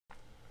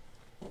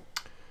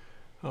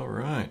All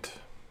right,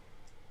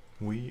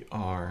 we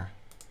are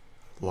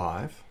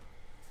live.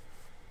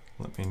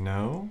 Let me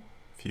know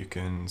if you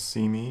can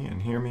see me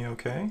and hear me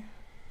okay.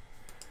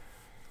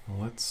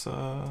 Let's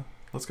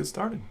get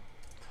started.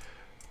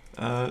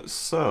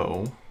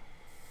 So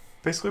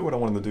basically what I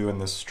wanted to do in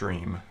this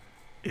stream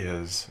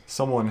is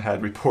someone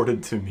had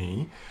reported to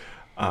me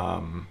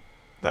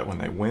that when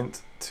they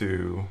went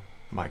to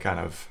my kind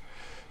of,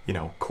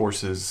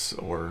 courses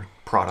or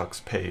products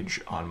page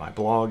on my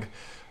blog,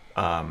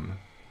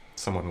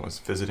 someone was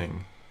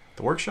visiting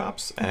the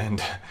workshops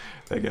and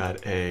they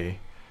got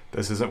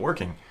this isn't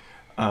working.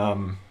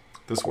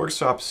 This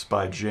workshops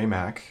by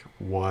JMac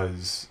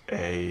was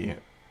a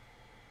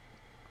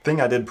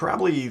thing I did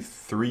probably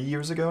 3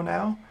 years ago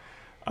now.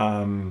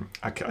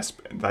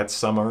 That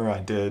summer I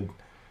did,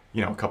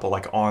 a couple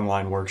like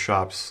online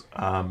workshops,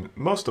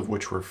 most of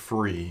which were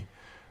free.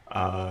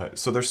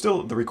 So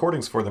the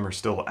recordings for them are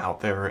still out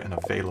there and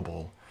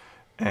available.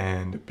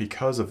 And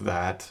because of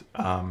that,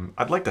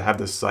 I'd like to have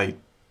this site,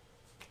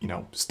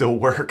 still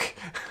work.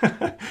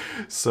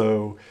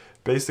 So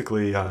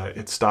basically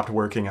it stopped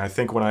working, I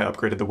think, when I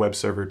upgraded the web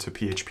server to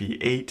PHP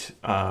 8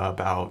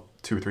 about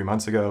 2 or 3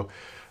 months ago.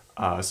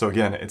 So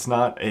again, it's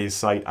not a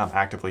site I'm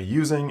actively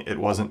using. It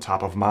wasn't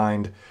top of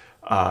mind.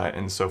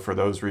 And so for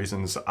those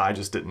reasons, I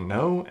just didn't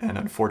know. And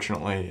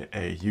unfortunately,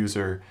 a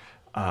user,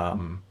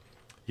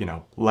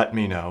 let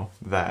me know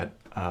that,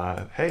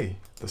 hey,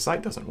 the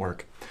site doesn't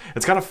work.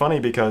 It's kind of funny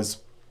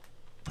because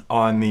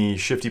on the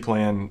Shifty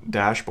Plan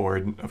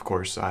dashboard, of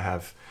course, I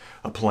have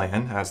a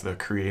plan as the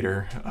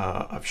creator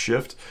of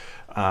Shift.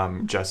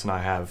 Jess and I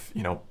have,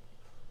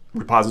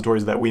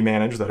 repositories that we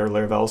manage that are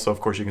Laravel, so of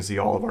course you can see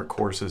all of our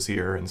courses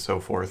here and so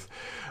forth.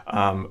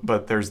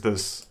 But there's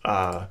this,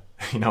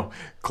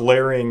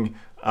 glaring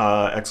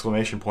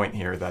exclamation point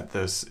here that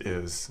this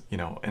is,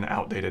 an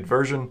outdated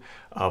version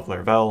of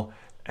Laravel.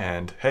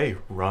 And hey,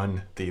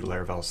 run the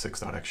Laravel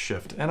 8.x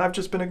Shift. And I've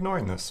just been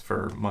ignoring this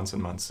for months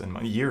and months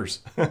and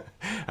years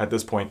at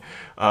this point.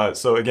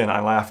 So again,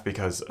 I laugh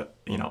because,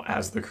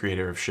 as the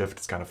creator of Shift,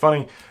 it's kind of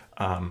funny.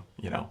 I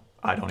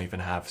don't even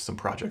have some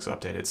projects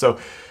updated. So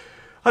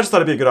I just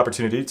thought it'd be a good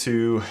opportunity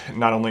to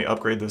not only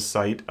upgrade this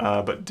site,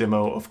 but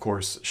demo, of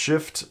course,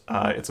 Shift.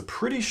 It's a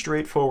pretty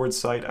straightforward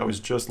site. I was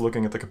just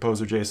looking at the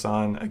Composer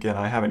JSON. Again,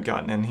 I haven't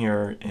gotten in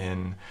here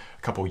in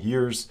a couple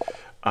years.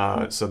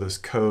 So this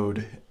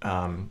code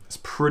is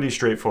pretty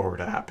straightforward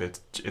app.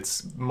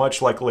 It's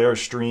much like Lara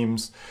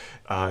Streams,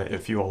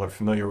 if you all are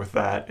familiar with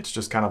that. It's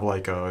just kind of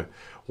like a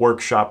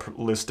workshop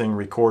listing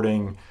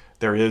recording.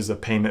 There is a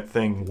payment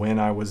thing when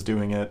I was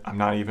doing it. I'm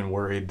not even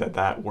worried that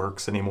that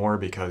works anymore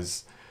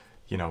because,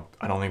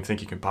 I don't even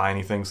think you can buy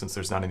anything since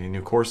there's not any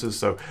new courses.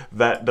 So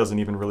that doesn't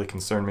even really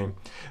concern me.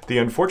 The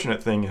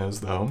unfortunate thing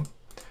is, though,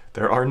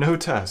 there are no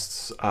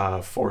tests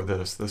for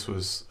this. This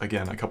was,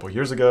 again, a couple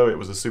years ago. It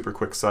was a super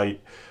quick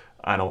site.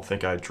 I don't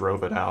think I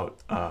drove it out.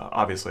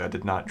 Obviously, I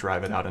did not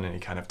drive it out in any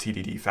kind of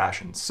TDD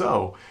fashion.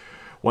 So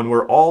when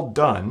we're all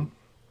done,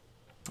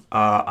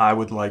 I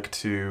would like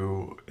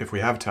to, if we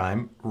have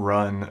time,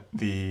 run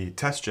the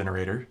test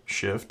generator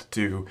Shift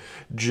to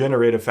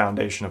generate a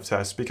foundation of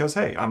tests because,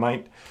 hey, I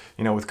might,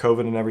 with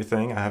COVID and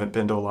everything, I haven't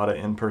been to a lot of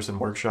in-person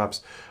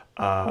workshops.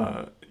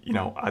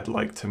 I'd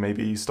like to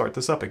maybe start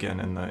this up again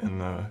in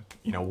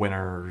the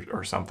winter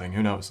or something.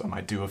 Who knows? I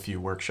might do a few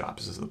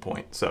workshops is the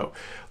point. So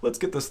let's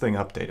get this thing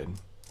updated.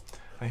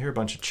 I hear a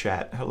bunch of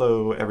chat.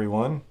 Hello,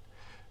 everyone.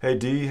 Hey,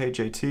 D. Hey,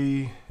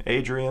 JT.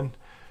 Adrian.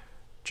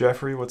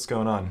 Jeffrey, what's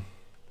going on?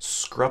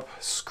 Scruptor?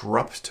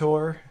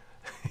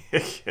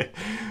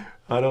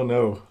 I don't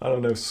know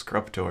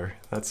Scruptor.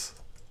 That's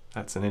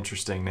an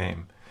interesting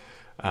name.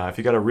 If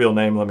you got a real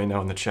name, let me know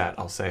in the chat.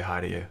 I'll say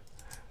hi to you.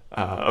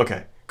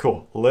 Okay,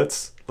 cool.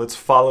 Let's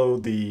follow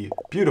the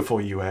beautiful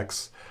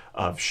UX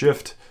of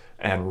Shift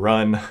and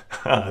run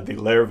the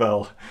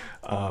Laravel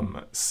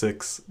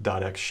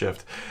 6.x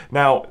Shift.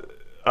 Now,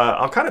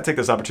 I'll kind of take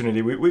this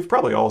opportunity. We've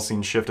probably all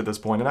seen Shift at this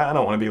point, and I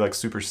don't want to be like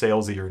super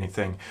salesy or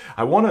anything.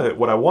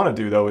 What I want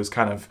to do though is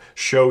kind of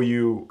show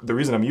you, the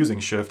reason I'm using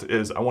Shift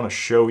is I want to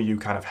show you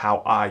kind of how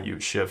I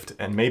use Shift,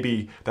 and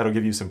maybe that'll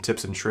give you some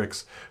tips and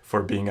tricks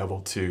for being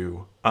able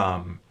to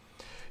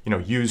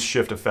use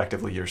Shift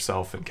effectively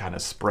yourself and kind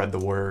of spread the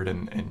word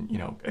and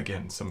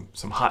again,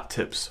 some hot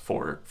tips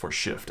for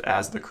Shift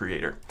as the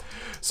creator.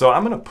 So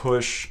I'm going to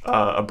push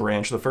a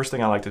branch. The first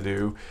thing I like to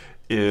do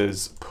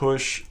is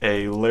push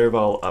a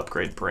Laravel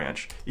upgrade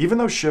branch. Even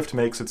though Shift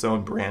makes its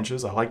own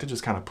branches, I like to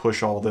just kind of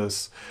push all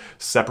this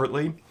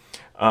separately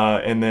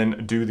and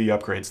then do the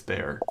upgrades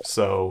there.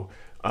 So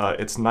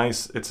it's a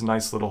nice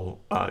little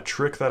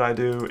trick that I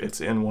do.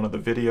 It's in one of the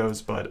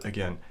videos, but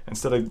again,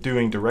 instead of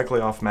doing directly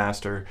off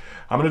master,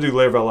 I'm going to do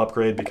Laravel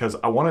upgrade because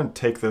I want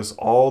to take this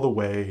all the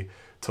way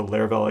to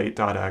Laravel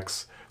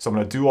 8.x. So I'm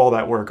going to do all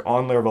that work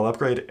on Laravel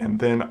upgrade, and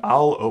then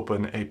I'll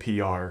open a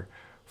PR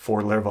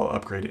for Laravel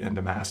upgrade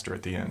into master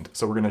at the end.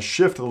 So we're going to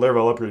shift the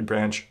Laravel upgrade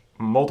branch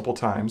multiple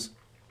times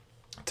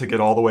to get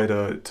all the way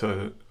to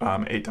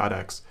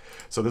 8.x.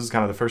 So this is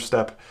kind of the first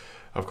step.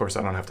 Of course,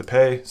 I don't have to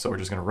pay, so we're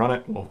just going to run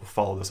it. We'll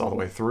follow this all the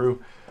way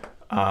through.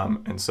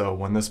 And so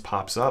when this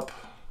pops up,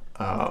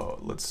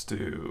 let's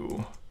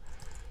do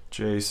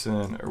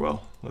JSON, or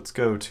well, let's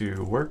go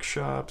to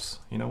workshops.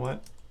 You know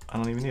what? I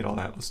don't even need all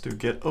that. Let's do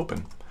get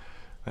open.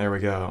 There we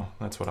go.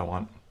 That's what I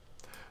want.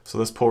 So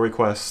this pull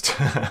request,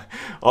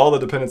 all the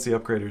dependency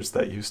upgraders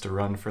that used to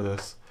run for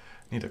this,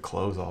 I need to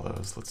close all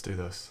those. Let's do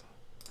this.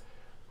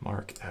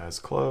 Mark as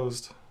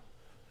closed.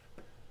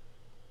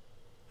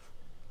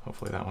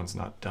 Hopefully that one's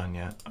not done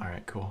yet. All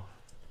right, cool.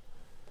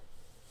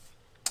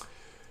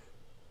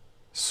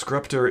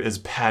 Scripter is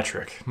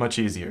Patrick. Much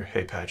easier.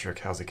 Hey, Patrick,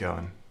 how's it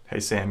going? Hey,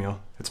 Samuel.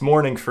 It's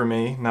morning for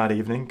me, not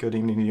evening. Good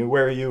evening to you.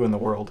 Where are you in the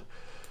world?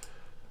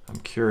 I'm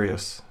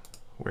curious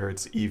where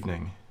it's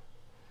evening.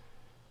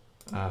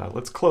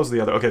 Let's close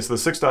the other. Okay, so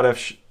the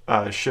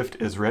 6.f shift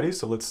is ready.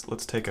 So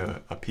let's take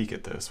a peek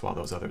at this while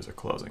those others are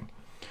closing.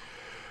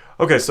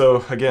 Okay,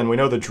 so again, we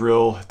know the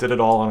drill, did it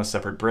all on a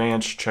separate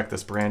branch. Check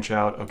this branch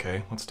out.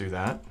 Okay, let's do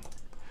that.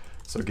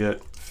 So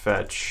get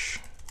fetch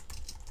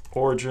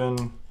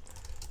origin,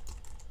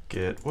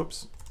 get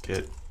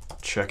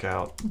check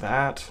out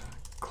that,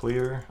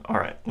 clear. All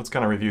right, let's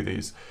kind of review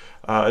these.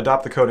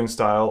 Adopt the coding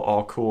style,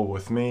 all cool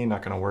with me,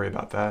 not gonna worry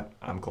about that.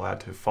 I'm glad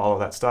to follow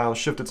that style.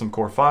 Shifted some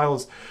core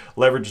files,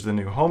 leveraged the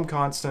new home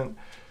constant.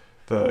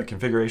 The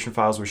configuration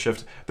files were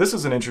shifted. This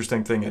is an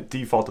interesting thing. It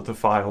defaulted the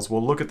files.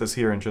 We'll look at this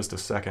here in just a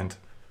second.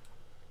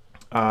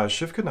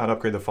 Shift could not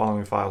upgrade the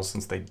following files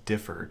since they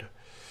differed.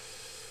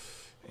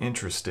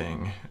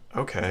 Interesting.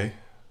 Okay.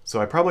 So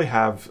I probably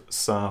have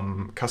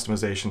some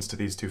customizations to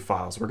these two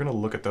files. We're going to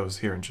look at those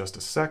here in just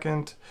a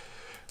second.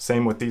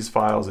 Same with these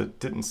files. It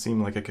didn't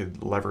seem like it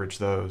could leverage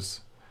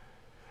those.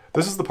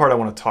 This is the part I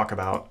want to talk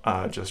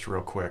about just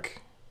real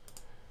quick.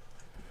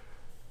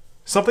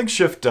 Something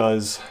Shift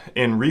does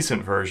in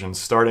recent versions,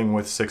 starting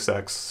with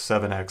 6x,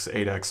 7x,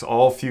 8x,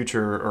 all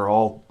future or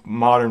all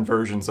modern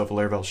versions of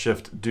Laravel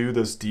Shift do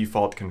this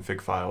default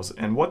config files.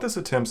 And what this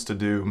attempts to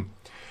do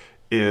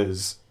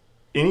is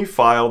any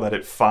file that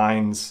it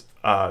finds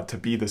to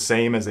be the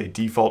same as a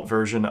default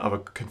version of a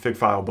config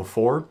file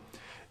before,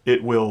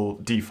 it will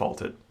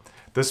default it.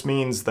 This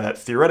means that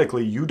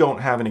theoretically you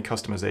don't have any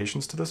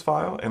customizations to this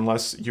file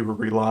unless you were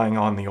relying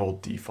on the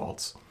old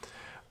defaults.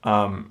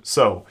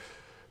 So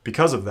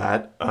because of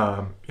that,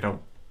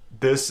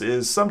 this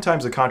is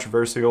sometimes a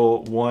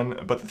controversial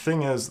one, but the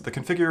thing is the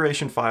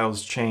configuration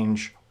files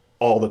change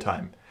all the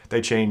time.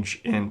 They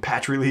change in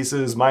patch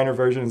releases, minor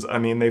versions. I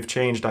mean, they've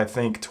changed, I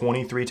think,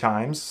 23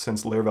 times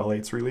since Laravel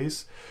 8's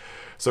release.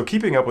 So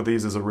keeping up with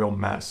these is a real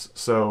mess.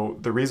 So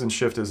the reason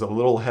Shift is a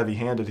little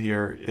heavy-handed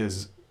here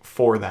is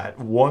for that.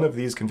 One of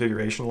these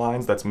configuration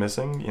lines that's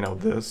missing,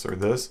 this or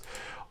this,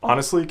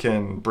 honestly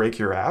can break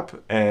your app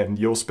and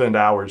you'll spend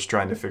hours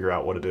trying to figure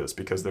out what it is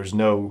because there's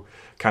no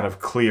kind of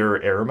clear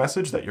error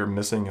message that you're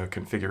missing a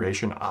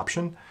configuration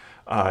option.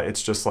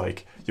 It's just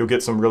like you'll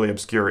get some really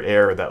obscure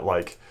error that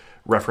like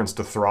reference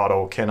to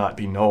throttle cannot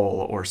be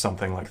null or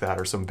something like that,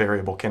 or some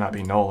variable cannot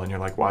be null, and you're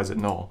like, why is it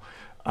null?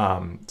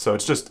 So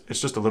it's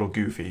just a little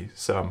goofy.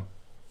 So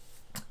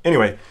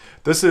anyway,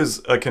 this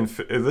is a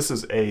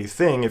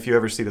thing. If you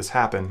ever see this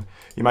happen,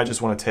 you might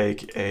just want to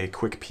take a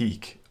quick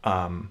peek,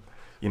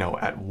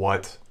 at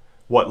what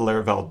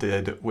Laravel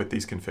did with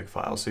these config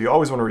files. So you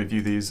always want to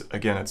review these.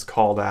 Again, it's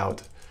called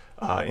out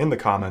in the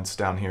comments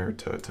down here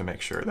to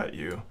make sure that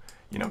you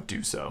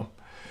do so.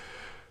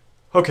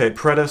 Okay,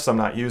 Predis, I'm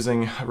not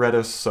using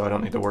Redis, so I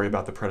don't need to worry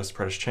about the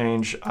Predis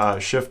change.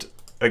 Shift,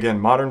 again,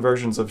 modern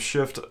versions of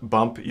Shift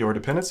bump your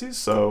dependencies.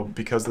 So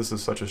because this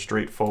is such a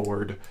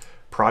straightforward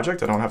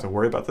project, I don't have to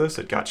worry about this.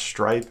 It got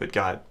Stripe, it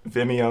got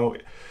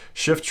Vimeo.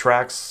 Shift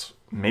tracks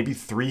maybe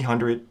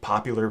 300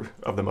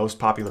 of the most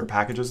popular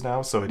packages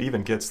now. So it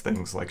even gets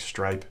things like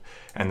Stripe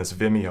and this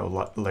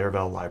Vimeo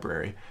Laravel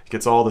library. It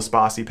gets all the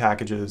Spatie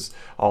packages,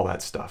 all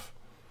that stuff.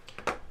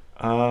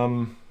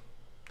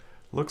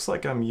 Looks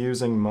like I'm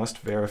using must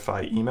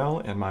verify email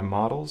in my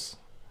models.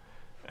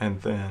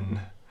 And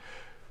then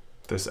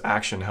this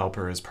action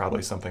helper is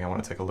probably something I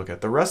want to take a look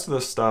at. The rest of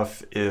this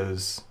stuff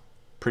is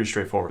pretty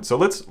straightforward. So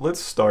let's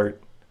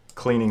start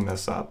cleaning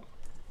this up.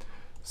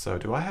 So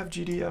do I have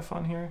GDF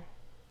on here?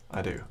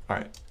 I do. All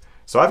right.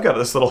 So I've got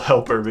this little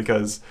helper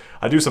because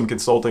I do some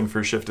consulting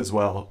for Shift as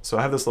well. So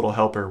I have this little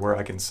helper where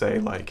I can say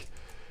like,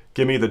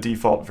 give me the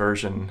default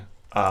version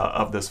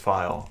of this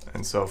file.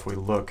 And so if we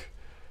look,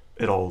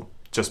 it'll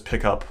just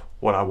pick up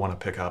what I want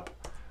to pick up.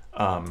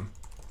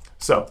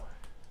 So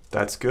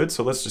that's good.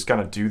 So let's just kind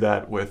of do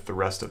that with the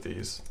rest of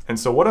these. And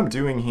so what I'm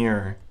doing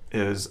here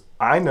is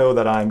I know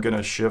that I'm going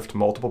to shift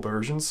multiple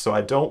versions, so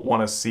I don't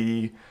want to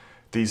see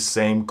these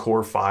same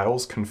core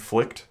files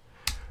conflict.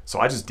 So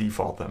I just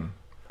default them.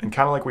 And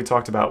kind of like we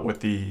talked about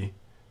with the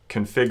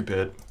config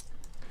bit,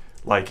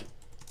 like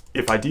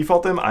if I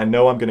default them, I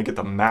know I'm going to get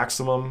the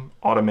maximum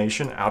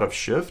automation out of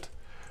Shift.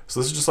 So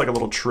this is just like a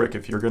little trick.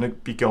 If you're going to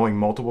be going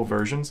multiple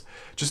versions,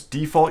 just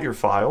default your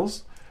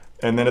files.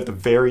 And then at the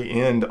very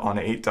end on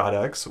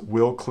 8.x,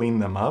 we'll clean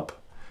them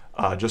up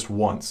just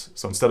once.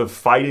 So instead of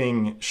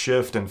fighting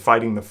Shift and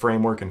fighting the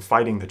framework and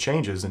fighting the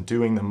changes and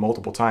doing them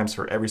multiple times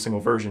for every single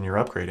version you're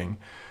upgrading,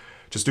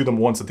 just do them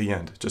once at the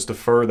end. Just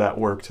defer that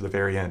work to the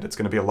very end. It's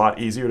going to be a lot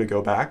easier to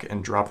go back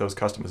and drop those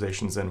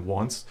customizations in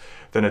once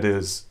than it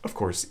is, of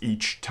course,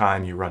 each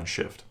time you run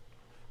Shift.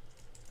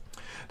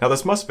 Now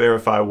this must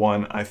verify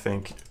one, I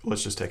think,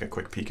 let's just take a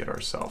quick peek at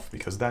ourselves,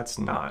 because that's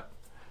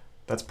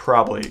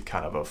probably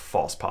kind of a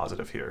false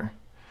positive here.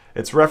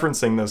 It's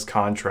referencing this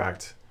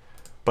contract,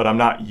 but I'm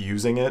not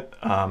using it.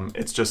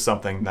 It's just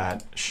something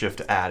that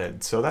Shift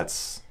added. So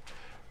that's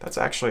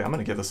actually, I'm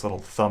gonna give this little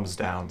thumbs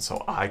down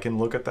so I can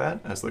look at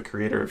that as the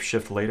creator of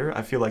Shift later.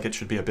 I feel like it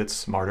should be a bit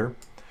smarter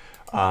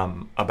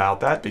about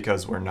that,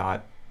 because we're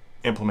not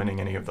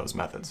implementing any of those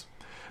methods.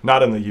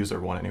 Not in the user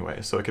one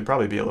anyway, so it could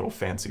probably be a little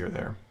fancier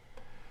there.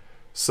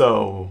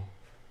 So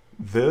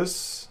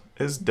this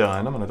is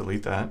done. I'm gonna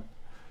delete that.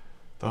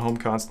 The home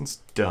constant's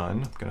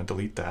done. I'm gonna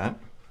delete that.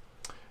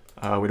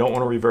 We don't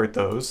want to revert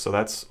those, so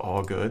that's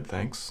all good,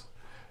 thanks.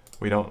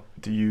 We don't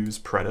use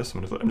Predis.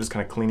 I'm just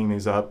kind of cleaning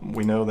these up.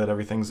 We know that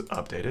everything's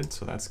updated,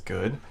 so that's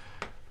good.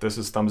 This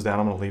is thumbs down.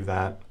 I'm going to leave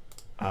that.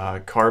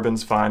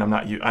 Carbon's fine.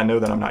 I know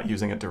that I'm not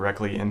using it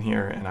directly in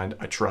here, and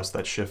I trust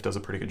that Shift does a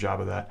pretty good job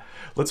of that.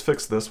 Let's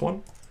fix this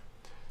one.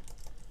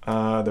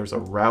 There's a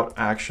route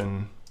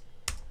action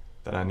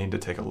that I need to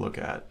take a look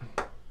at.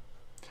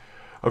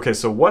 Okay,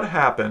 so what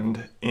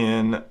happened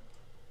in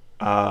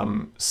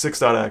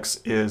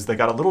 6.x is they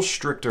got a little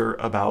stricter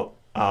about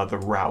the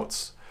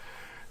routes.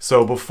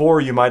 So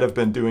before you might have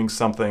been doing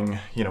something,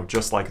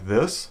 just like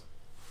this.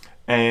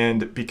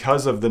 And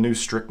because of the new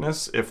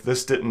strictness, if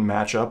this didn't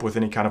match up with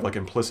any kind of like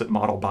implicit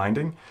model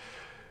binding,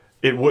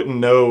 it wouldn't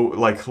know,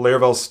 like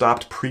Laravel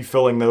stopped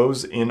pre-filling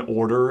those in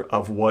order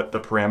of what the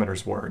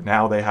parameters were.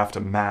 Now they have to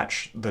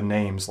match the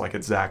names like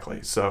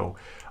exactly. So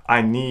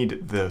I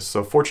need this.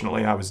 So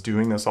fortunately I was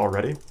doing this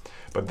already,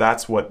 but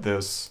that's what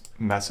this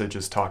message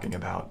is talking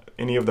about.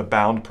 Any of the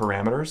bound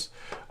parameters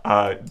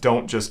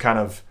don't just kind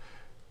of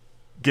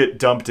get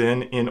dumped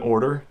in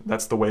order.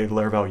 That's the way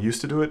Laravel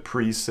used to do it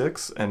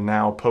pre-6, and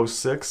now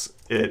post-6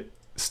 it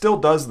still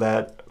does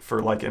that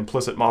for like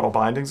implicit model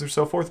bindings or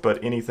so forth,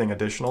 but anything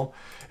additional,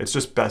 it's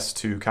just best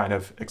to kind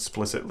of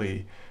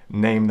explicitly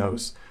name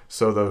those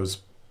so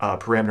those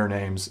parameter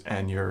names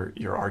and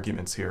your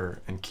arguments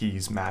here and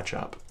keys match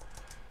up.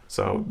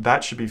 So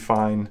that should be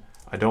fine.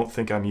 I don't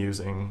think I'm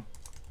using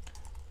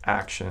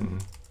action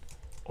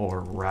or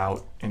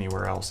route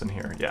anywhere else in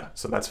here. Yeah,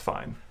 so that's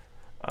fine.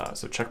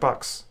 So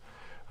checkbox.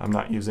 I'm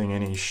not using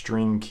any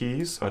string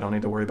keys, so I don't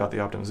need to worry about the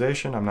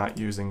optimization. I'm not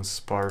using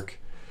Spark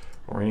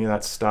or any of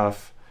that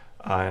stuff.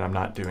 And I'm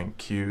not doing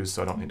queues,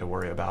 so I don't need to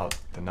worry about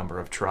the number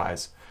of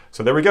tries.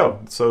 So there we go.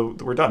 So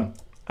we're done.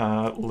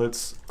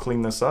 Let's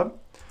clean this up.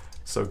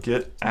 So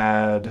git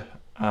add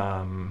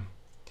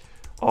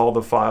all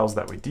the files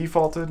that we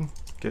defaulted,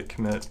 git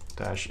commit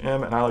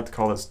 -m, and I like to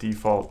call this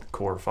default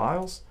core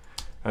files.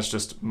 That's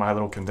just my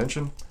little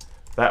convention.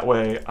 That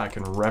way I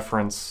can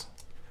reference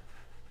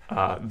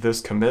this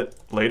commit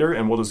later,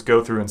 and we'll just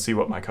go through and see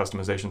what my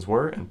customizations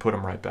were and put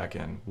them right back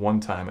in one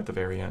time at the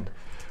very end.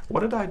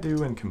 What did I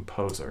do in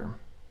Composer?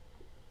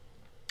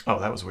 Oh,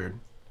 that was weird.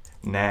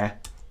 Nah.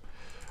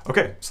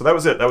 Okay, so that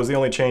was it. That was the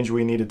only change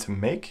we needed to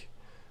make.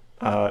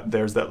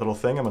 There's that little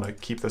thing. I'm going to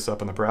keep this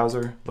up in the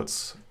browser.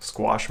 Let's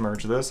squash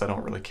merge this. I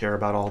don't really care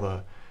about all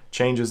the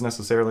changes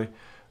necessarily.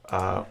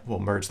 We'll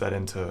merge that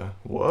into,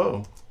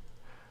 whoa.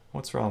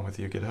 What's wrong with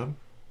you, GitHub?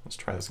 Let's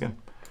try this again.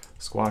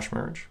 Squash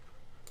merge.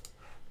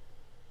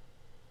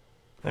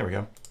 There we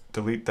go.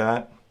 Delete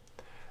that.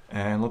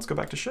 And let's go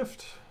back to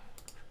Shift.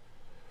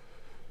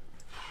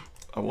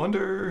 I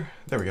wonder,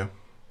 there we go.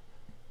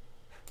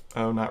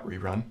 Oh, not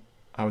rerun.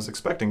 I was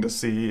expecting to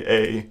see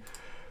a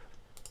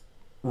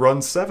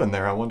run 7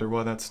 there. I wonder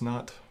why that's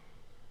not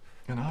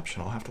an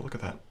option. I'll have to look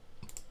at that.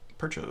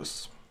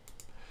 Purchase.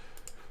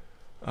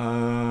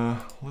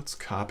 Let's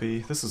copy.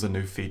 This is a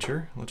new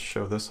feature. Let's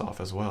show this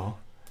off as well.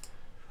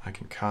 I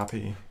can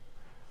copy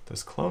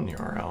this clone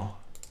URL.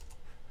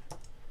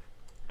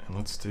 And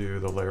let's do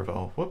the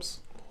Laravel,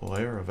 whoops,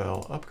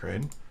 Laravel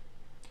upgrade.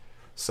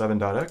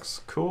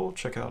 7.x, cool,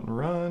 check out and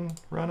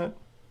run it.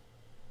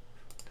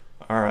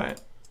 All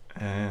right,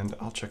 and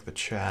I'll check the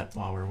chat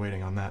while we're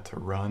waiting on that to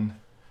run.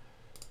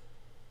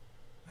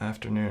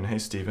 Afternoon, hey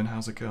Steven,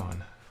 how's it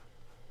going?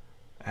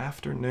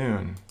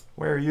 Afternoon,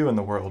 where are you in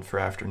the world for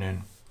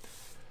afternoon?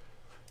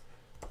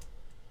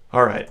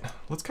 All right,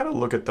 let's kind of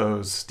look at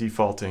those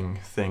defaulting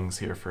things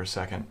here for a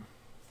second.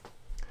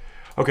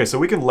 Okay, so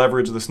we can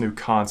leverage this new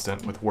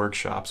constant with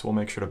workshops. We'll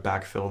make sure to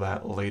backfill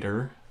that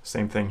later.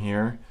 Same thing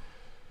here.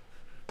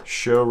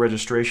 Show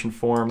registration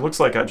form. Looks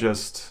like I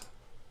just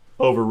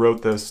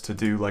overwrote this to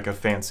do like a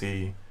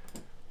fancy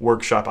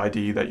workshop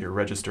ID that you're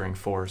registering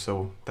for,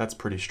 so that's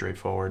pretty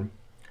straightforward.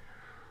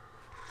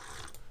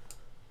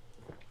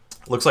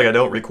 Looks like I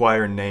don't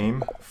require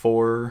name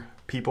for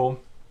people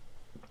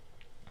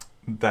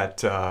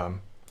that or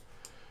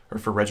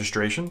for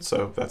registration,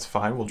 so that's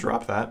fine. We'll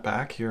drop that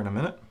back here in a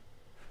minute.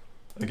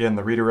 Again,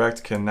 the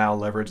redirect can now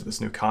leverage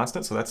this new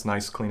constant, so that's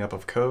nice cleanup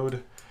of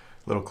code.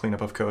 Little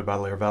cleanup of code by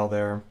Laravel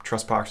there.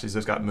 Trust proxies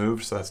just got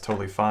moved, so that's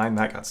totally fine.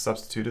 That got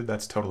substituted,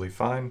 that's totally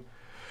fine.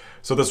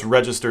 So this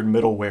registered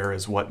middleware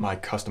is what my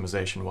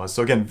customization was.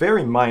 So again,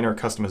 very minor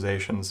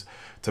customizations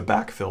to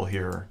backfill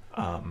here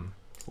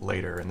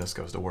later, and this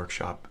goes to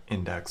workshop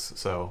index.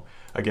 So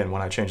again,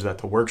 when I change that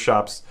to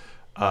workshops,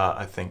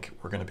 I think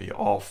we're going to be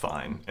all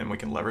fine, and we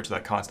can leverage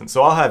that constant.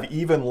 So I'll have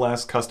even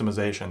less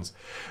customizations.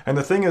 And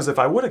the thing is, if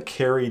I would have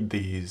carried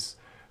these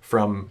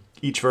from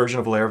each version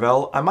of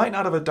Laravel, I might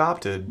not have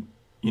adopted,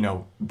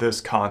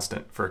 this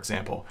constant, for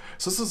example.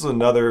 So this is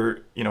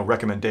another,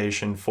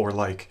 recommendation for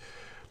like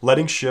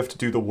letting Shift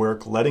do the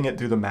work, letting it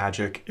do the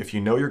magic. If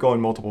you know you're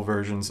going multiple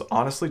versions,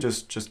 honestly,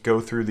 just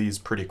go through these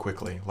pretty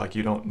quickly. Like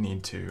you don't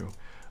need to,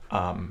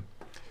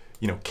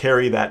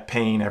 carry that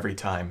pain every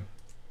time.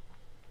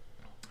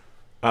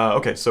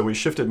 Okay, so we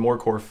shifted more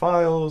core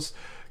files,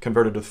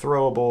 converted to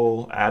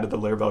throwable, added the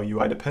Laravel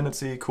UI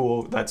dependency.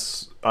 Cool.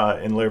 That's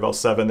in Laravel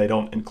 7, they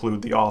don't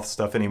include the auth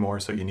stuff anymore,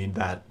 so you need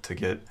that to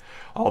get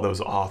all those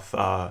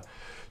auth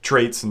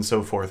traits and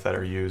so forth that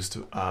are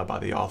used by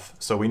the auth.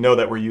 So we know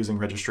that we're using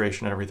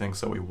registration and everything,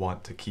 so we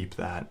want to keep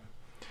that.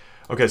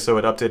 Okay, so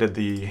it updated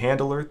the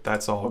handler.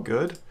 That's all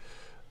good.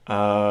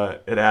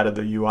 It added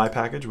the UI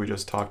package. We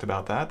just talked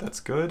about that. That's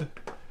good.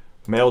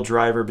 Mail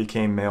driver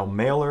became mail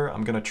mailer.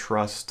 I'm going to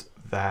trust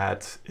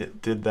that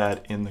it did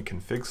that in the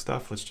config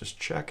stuff. Let's just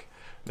check.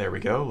 There we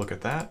go. Look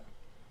at that.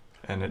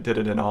 And it did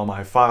it in all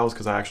my files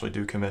because I actually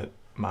do commit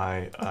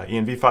my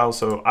env files.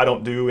 So I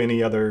don't do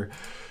any other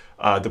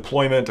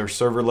deployment or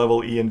server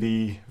level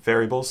env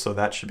variables. So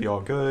that should be all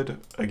good.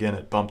 Again,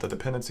 it bumped the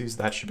dependencies.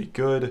 That should be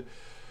good.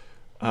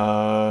 It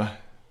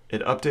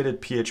updated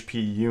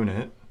PHP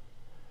unit.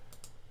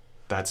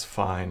 That's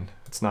fine.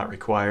 It's not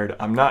required.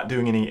 I'm not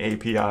doing any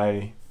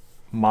API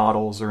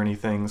models or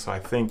anything. So I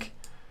think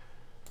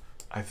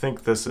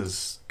this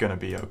is going to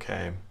be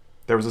okay.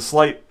 There was a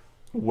slight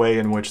way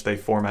in which they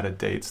formatted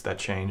dates that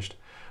changed.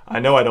 I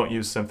know I don't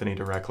use Symfony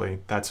directly.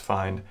 That's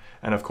fine.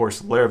 And of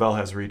course,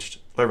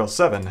 Laravel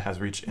 7 has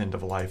reached end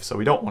of life. So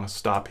we don't want to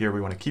stop here.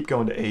 We want to keep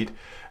going to 8.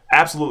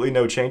 Absolutely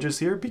no changes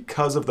here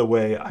because of the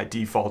way I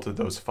defaulted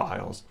those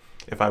files.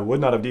 If I would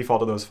not have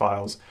defaulted those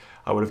files,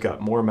 I would have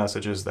got more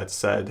messages that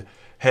said,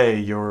 hey,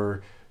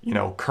 your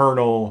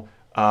kernel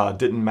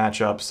didn't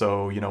match up,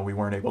 so we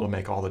weren't able to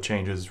make all the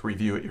changes,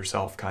 review it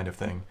yourself kind of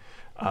thing.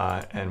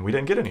 And we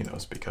didn't get any of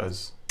those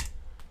because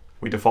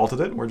we defaulted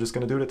it and we're just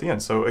going to do it at the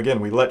end. So again,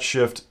 we let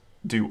Shift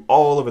do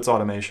all of its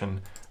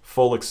automation,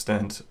 full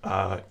extent,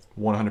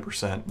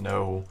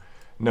 100%,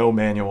 no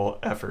manual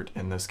effort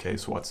in this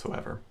case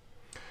whatsoever.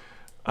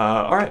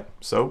 All right,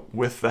 so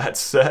with that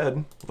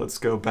said, let's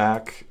go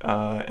back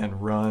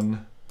and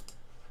run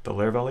the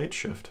Laravel 8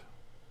 shift.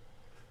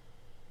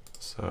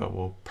 So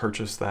we'll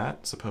purchase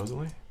that,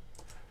 supposedly.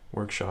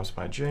 Workshops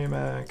by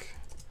JMac,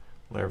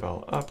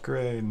 Laravel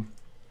upgrade,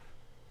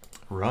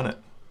 run it.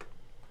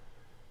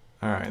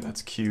 All right,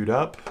 that's queued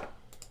up.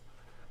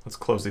 Let's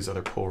close these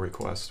other pull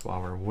requests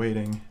while we're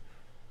waiting.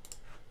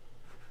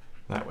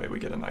 That way we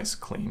get a nice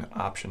clean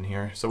option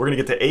here. So we're gonna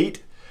get to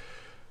 8.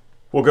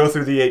 We'll go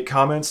through the 8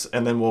 comments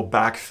and then we'll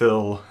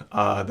backfill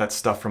that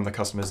stuff from the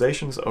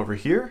customizations over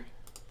here.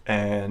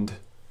 And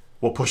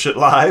we'll push it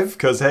live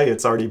because, hey,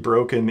 it's already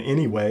broken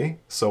anyway.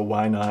 So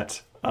why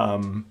not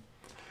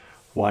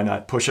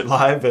push it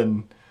live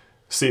and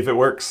see if it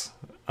works?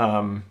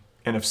 And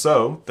if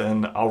so,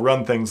 then I'll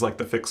run things like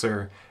the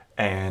fixer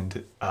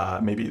and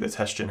maybe the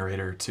test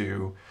generator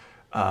to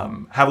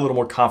have a little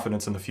more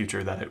confidence in the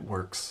future that it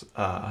works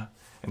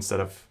instead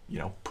of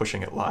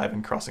pushing it live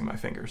and crossing my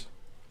fingers.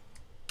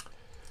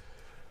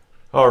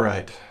 All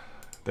right,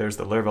 there's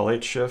the Laravel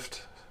 8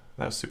 shift.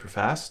 That was super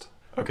fast.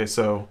 Okay,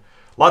 so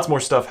lots more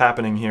stuff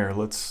happening here.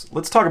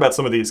 Let's talk about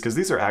some of these because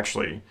these are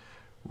actually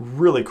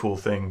really cool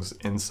things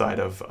inside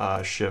of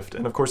Shift.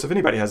 And of course, if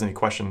anybody has any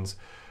questions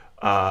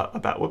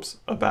about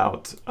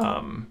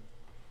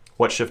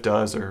what Shift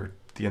does or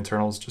the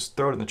internals, just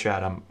throw it in the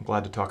chat. I'm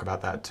glad to talk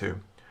about that too.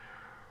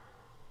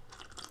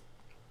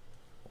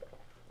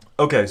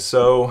 Okay,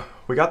 so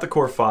we got the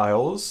core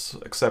files,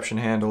 exception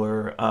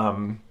handler.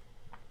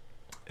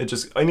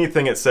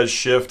 Anything it says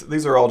Shift,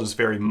 these are all just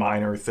very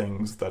minor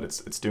things that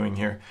it's doing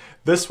here.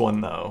 This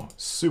one though,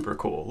 super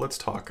cool. Let's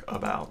talk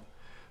about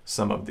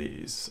some of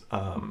these.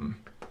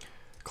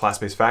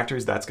 Class-based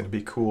factories, that's gonna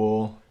be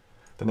cool.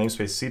 The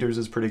namespace seeders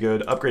is pretty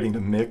good. Upgrading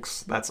to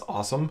mix, that's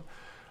awesome.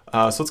 So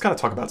let's kind of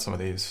talk about some of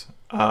these.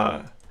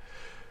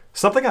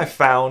 Something I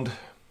found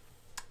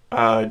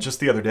just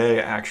the other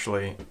day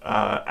actually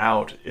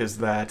out is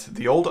that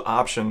the old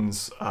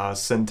options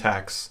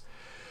syntax,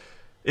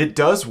 it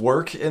does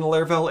work in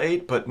Laravel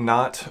 8, but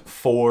not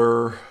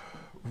for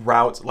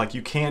routes. Like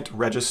you can't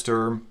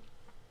register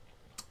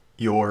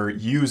your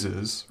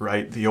uses,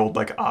 right? The old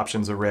like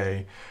options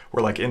array,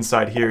 where like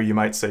inside here you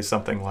might say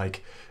something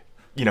like,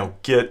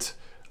 get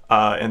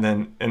and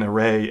then an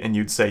array, and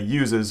you'd say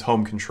uses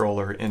home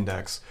controller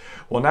index.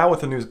 Well, now with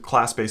the new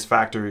class-based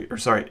factory,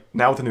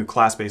 now with the new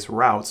class-based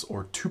routes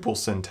or tuple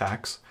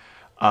syntax,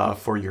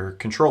 for your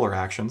controller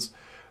actions.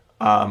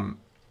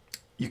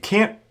 You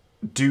can't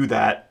do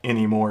that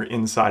anymore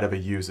inside of a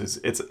uses.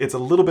 It's a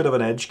little bit of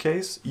an edge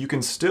case. You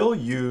can still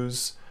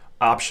use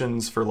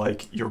options for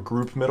like your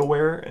group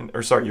middleware,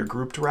 or sorry, your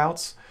grouped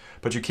routes,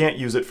 but you can't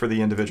use it for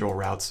the individual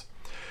routes.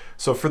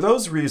 So for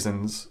those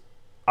reasons,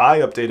 I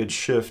updated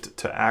Shift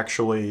to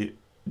actually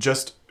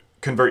just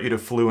convert you to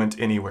Fluent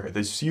anywhere.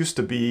 This used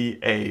to be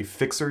a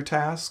fixer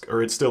task,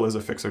 or it still is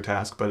a fixer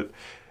task, but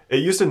it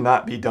used to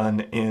not be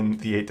done in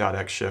the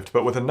 8.x Shift.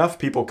 But with enough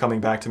people coming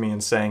back to me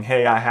and saying,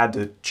 hey, I had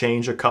to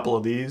change a couple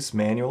of these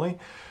manually,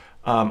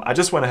 I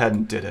just went ahead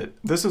and did it.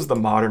 This is the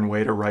modern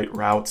way to write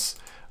routes.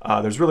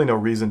 There's really no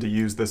reason to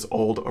use this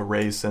old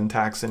array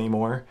syntax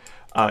anymore.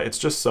 It's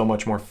just so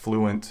much more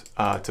fluent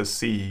to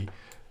see,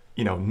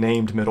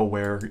 named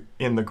middleware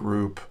in the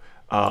group,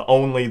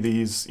 only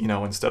these,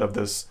 instead of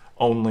this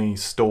only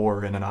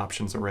store in an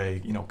options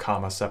array,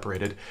 comma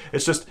separated.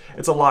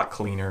 It's a lot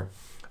cleaner.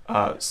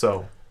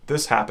 So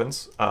this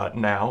happens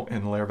now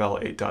in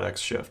Laravel 8.x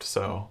Shift.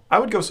 So I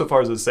would go so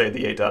far as to say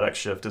the 8.x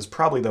Shift is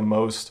probably the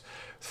most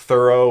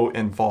thorough,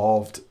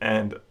 involved,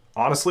 and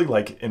honestly,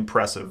 like,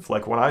 impressive.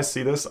 Like, when I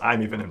see this,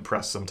 I'm even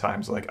impressed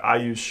sometimes. Like, I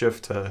use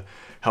Shift to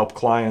help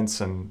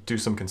clients and do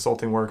some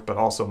consulting work, but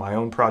also my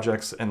own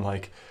projects. And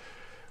like,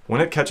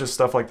 when it catches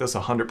stuff like this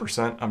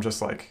 100%, I'm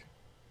just like,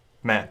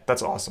 man,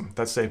 that's awesome.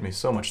 That saved me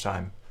so much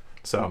time.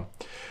 So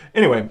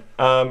anyway,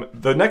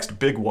 the next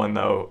big one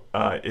though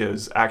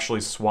is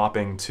actually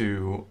swapping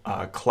to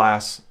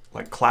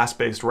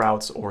class-based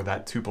routes or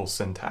that tuple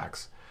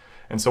syntax.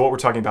 And so what we're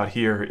talking about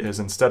here is,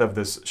 instead of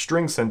this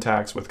string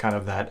syntax with kind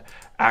of that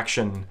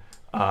action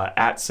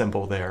 @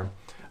 symbol there,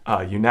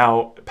 you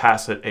now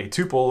pass it a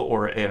tuple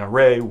or an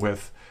array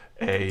with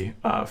a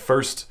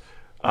first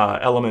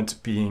element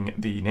being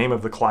the name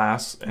of the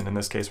class, and in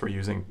this case we're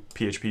using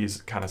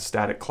PHP's kind of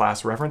static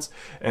class reference,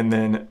 and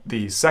then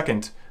the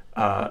second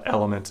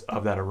element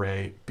of that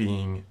array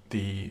being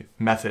the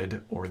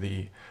method or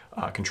the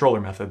controller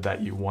method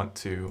that you want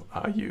to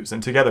use.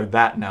 And together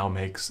that now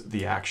makes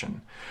the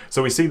action.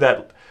 So we see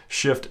that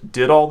Shift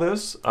did all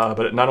this,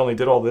 but it not only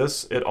did all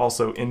this, it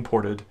also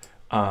imported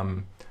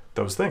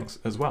those things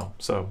as well.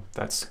 So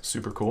that's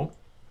super cool.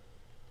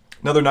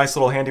 Another nice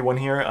little handy one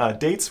here,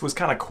 dates was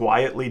kind of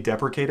quietly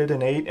deprecated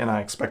in 8, and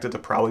I expect it to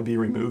probably be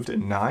removed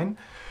in 9.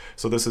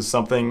 So this is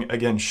something,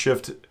 again,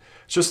 Shift,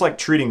 it's just like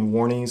treating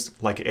warnings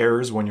like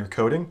errors when you're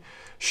coding.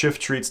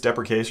 Shift treats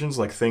deprecations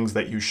like things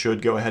that you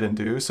should go ahead and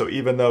do. So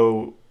even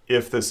though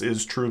if this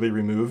is truly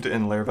removed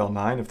in Laravel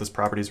 9, if this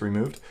property is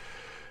removed,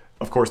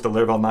 of course the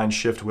Laravel 9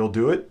 Shift will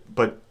do it,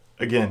 but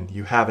again,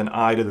 you have an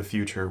eye to the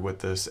future with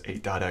this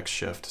 8.x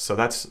Shift. So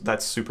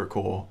that's super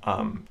cool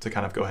to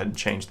kind of go ahead and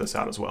change this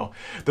out as well.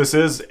 This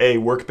is a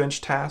workbench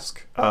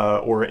task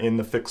or in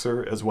the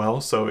fixer as well.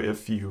 So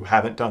if you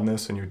haven't done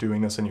this and you're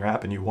doing this in your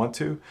app and you want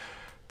to,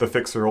 the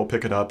fixer will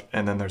pick it up,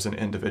 and then there's an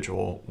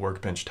individual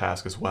workbench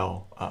task as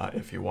well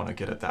if you want to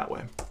get it that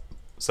way.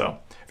 So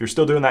if you're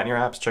still doing that in your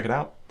apps, check it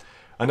out.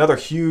 Another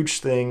huge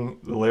thing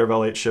the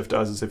Laravel 8 Shift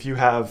does is if you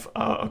have,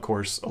 of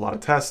course, a lot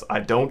of tests, I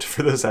don't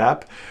for this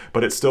app,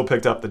 but it still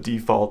picked up the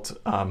default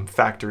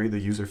factory, the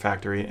user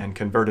factory, and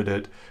converted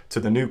it to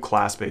the new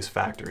class-based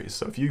factories.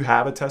 So if you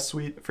have a test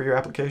suite for your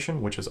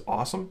application, which is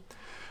awesome,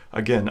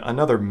 again,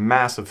 another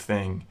massive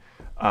thing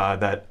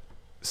that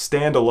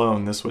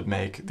standalone, this would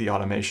make the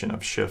automation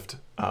of Shift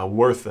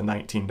worth the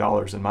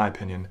 $19 in my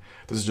opinion.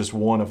 This is just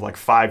one of like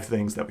 5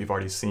 things that we've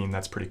already seen.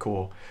 That's pretty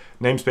cool.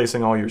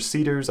 Namespacing all your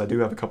seeders. I do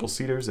have a couple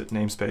seeders that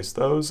namespace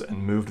those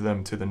and moved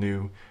them to the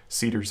new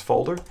seeders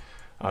folder.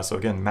 So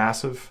again,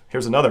 massive.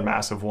 Here's another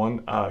massive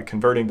one,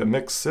 converting to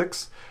mix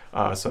 6.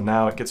 So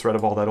now it gets rid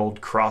of all that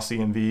old cross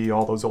env,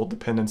 all those old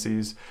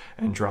dependencies,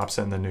 and drops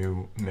in the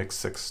new mix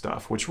 6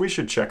 stuff, which we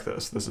should check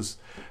this. This is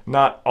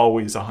not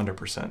always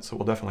 100%, so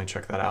we'll definitely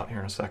check that out here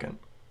in a second.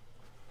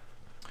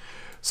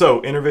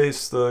 So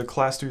interface the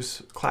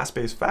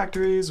class-based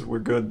factories, we're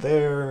good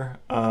there.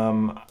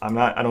 I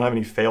don't have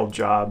any failed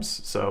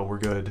jobs, so we're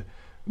good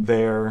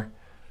there.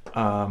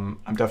 I'm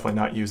definitely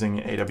not using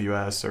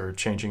AWS or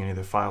changing any of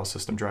the file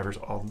system drivers,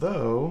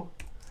 although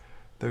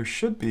there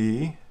should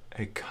be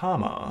a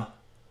comma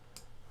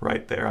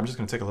right there. I'm just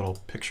going to take a little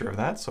picture of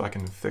that so I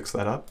can fix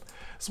that up.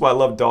 This is why I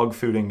love dog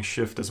fooding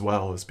Shift as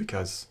well, is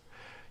because,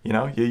 you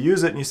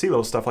use it and you see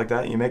little stuff like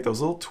that, and you make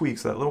those little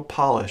tweaks, that little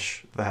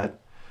polish that,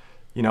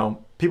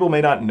 people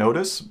may not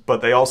notice,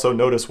 but they also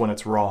notice when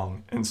it's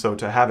wrong. And so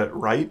to have it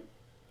right,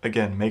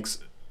 again, makes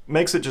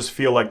it just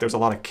feel like there's a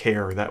lot of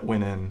care that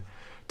went in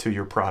to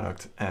your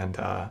product. And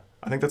I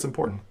think that's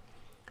important.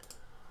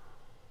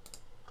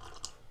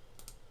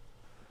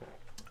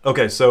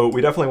 Okay, so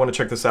we definitely want to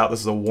check this out. This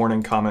is a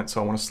warning comment,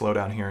 so I want to slow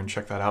down here and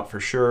check that out for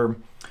sure.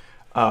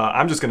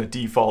 I'm just going to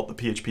default the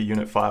PHP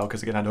unit file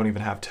because, again, I don't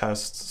even have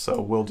tests,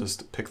 so we'll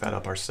just pick that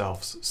up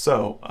ourselves.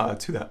 So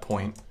to that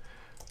point,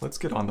 let's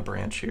get on the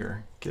branch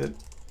here. Git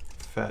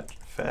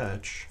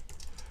fetch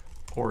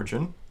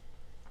origin.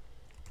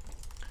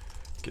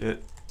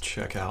 Git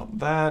check out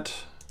that.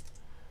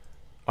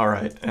 All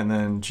right, and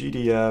then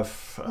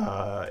GDF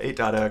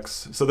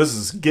 8.x. So this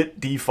is get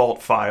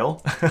default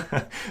file.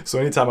 So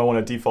anytime I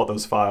want to default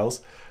those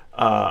files,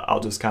 I'll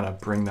just kind of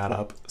bring that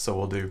up. So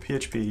we'll do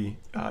PHP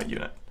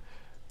unit.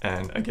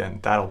 And again,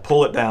 that'll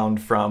pull it down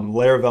from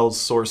Laravel's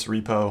source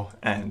repo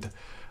and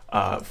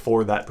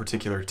for that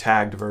particular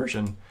tagged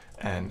version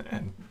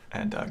and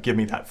give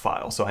me that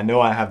file. So I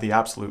know I have the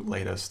absolute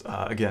latest.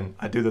 Again,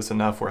 I do this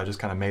enough where I just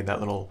kind of made that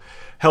little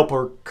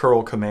helper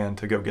curl command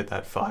to go get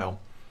that file.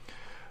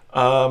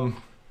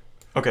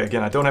 Okay,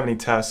 again, I don't have any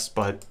tests,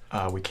 but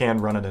we can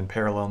run it in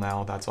parallel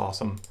now. That's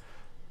awesome,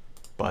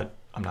 but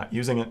I'm not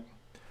using it.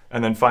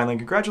 And then finally,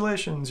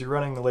 congratulations, you're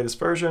running the latest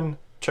version.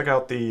 Check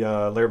out the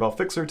Laravel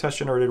Fixer test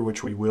generator,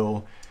 which we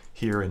will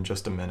here in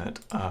just a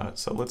minute.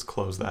 So let's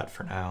close that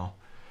for now.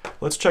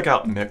 Let's check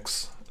out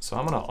mix. So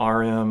I'm gonna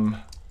rm,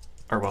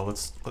 or well,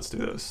 let's do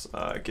this.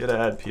 Git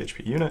add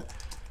PHP unit,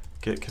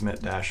 git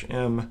commit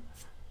 -m.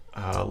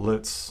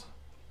 Let's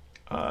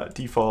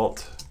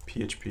default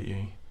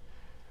PHP,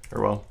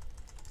 or well,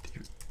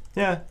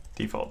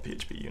 default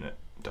PHP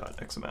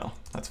unit.xml.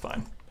 That's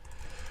fine.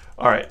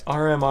 All right,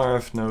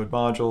 rmrf node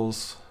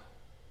modules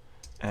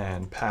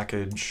and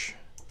package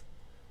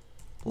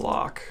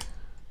lock.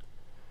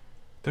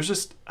 There's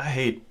just, I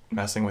hate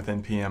messing with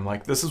npm.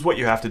 Like, this is what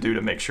you have to do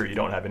to make sure you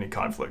don't have any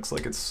conflicts.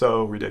 Like, it's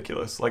so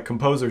ridiculous. Like,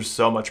 Composer's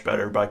so much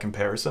better by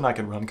comparison. I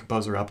can run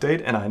Composer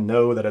update and I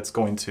know that it's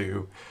going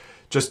to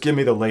just give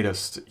me the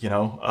latest, you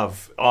know,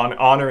 of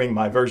honoring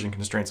my version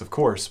constraints, of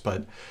course,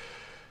 but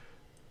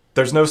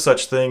there's no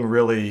such thing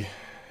really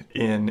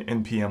in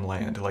npm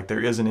land. Like, there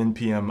is an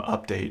npm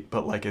update,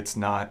 but like it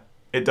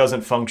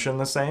doesn't function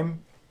the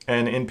same,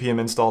 and npm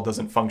install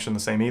doesn't function the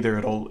same either.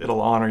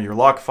 It'll honor your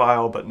lock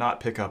file but not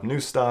pick up new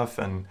stuff,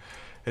 and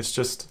it's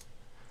just,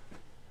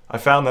 I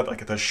found that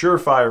like the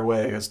surefire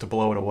way is to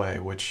blow it away,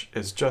 which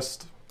is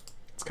just,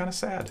 it's kind of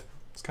sad.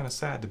 It's kind of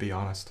sad, to be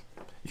honest.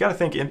 You got to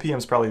think npm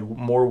is probably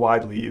more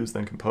widely used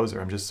than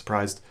Composer. I'm just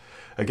surprised,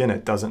 again,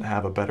 it doesn't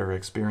have a better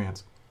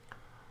experience.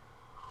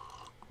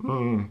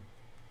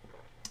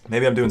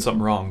 Maybe I'm doing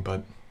something wrong,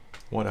 but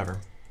whatever.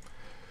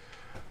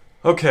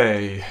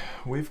 Okay,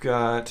 we've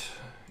got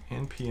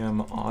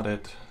npm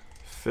audit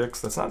fix.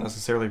 That's not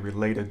necessarily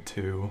related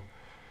to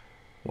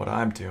what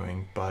I'm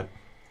doing, but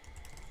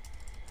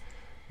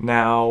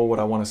now what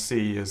I want to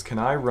see is, can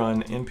I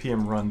run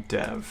npm run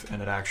dev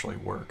and it actually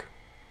work?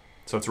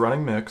 So it's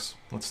running mix.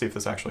 Let's see if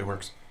this actually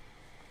works.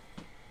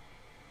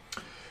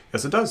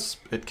 Yes, it does.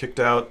 It kicked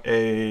out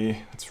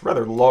it's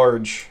rather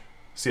large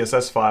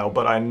CSS file,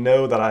 but I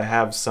know that I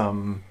have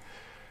some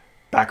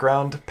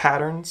background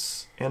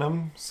patterns in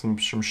them, some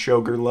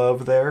sugar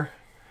love there,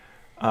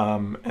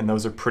 and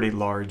those are pretty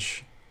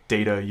large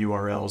data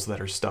URLs that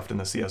are stuffed in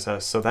the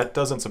CSS, so that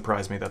doesn't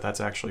surprise me that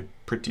that's actually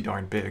pretty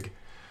darn big.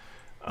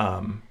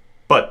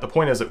 But the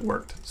point is, it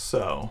worked.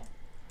 So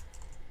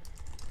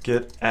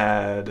git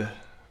add,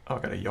 oh, I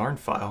got a yarn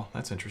file,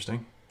 that's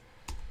interesting.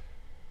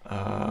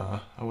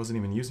 I wasn't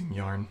even using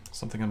yarn,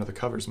 something under the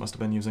covers must have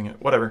been using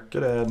it. Whatever,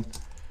 git add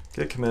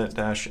git commit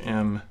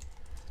 -m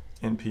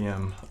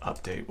npm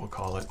update, we'll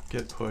call it,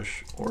 git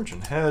push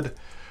origin head.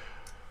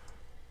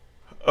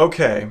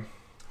 Okay,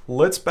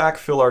 let's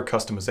backfill our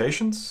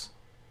customizations,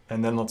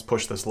 and then let's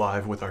push this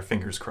live with our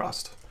fingers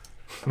crossed.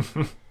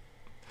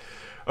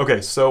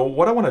 Okay, so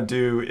what I want to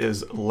do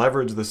is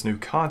leverage this new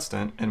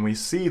constant, and we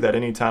see that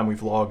anytime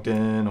we've logged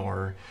in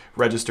or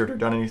registered or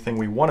done anything,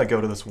 we want to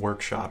go to this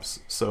workshops.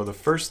 So the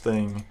first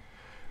thing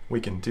we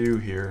can do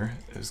here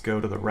is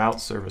go to the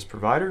route service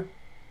provider,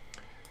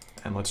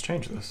 and let's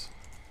change this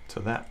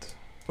to that.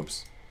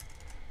 Oops,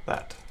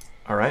 that.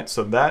 All right,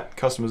 so that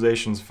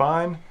customization's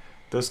fine.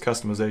 This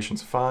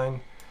customization's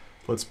fine.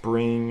 Let's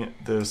bring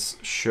this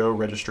show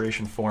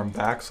registration form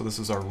back. So this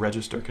is our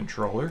register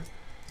controller.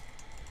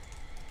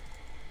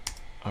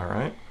 All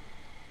right.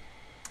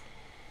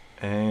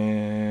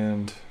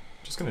 And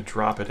I'm just gonna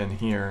drop it in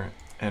here.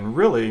 And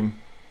really,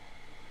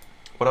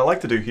 what I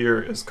like to do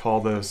here is call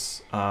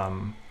this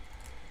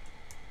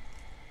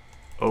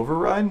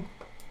override.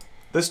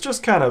 This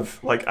just kind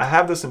of, like, I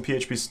have this in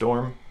PHP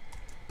Storm,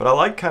 but I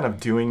like kind of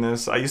doing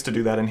this. I used to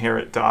do that in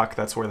inherit doc,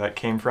 that's where that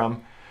came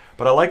from.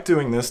 But I like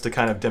doing this to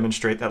kind of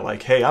demonstrate that,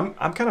 like, hey, I'm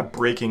kind of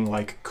breaking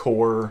like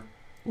core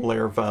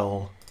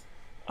Laravel.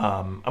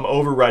 I'm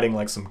overriding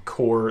like some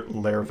core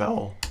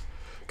Laravel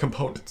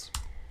components.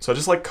 So I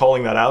just like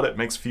calling that out. It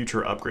makes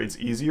future upgrades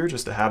easier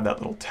just to have that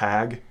little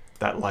tag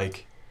that,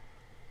 like,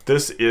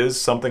 this is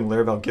something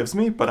Laravel gives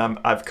me, but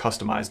I've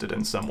customized it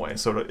in some way.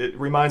 So it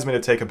reminds me to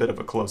take a bit of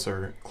a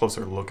closer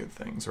look at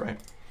things, right?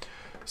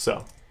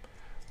 So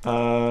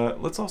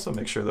let's also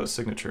make sure those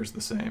signatures are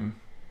the same.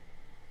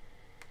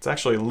 It's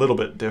actually a little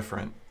bit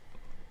different.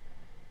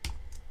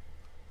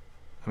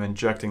 I'm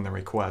injecting the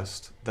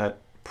request. That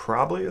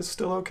probably is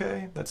still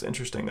okay. That's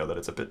interesting though that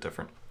it's a bit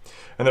different.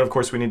 And then of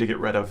course we need to get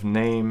rid of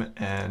name,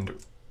 and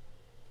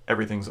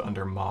everything's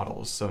under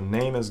models. So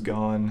name is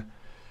gone.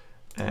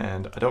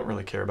 And I don't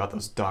really care about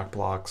those doc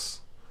blocks,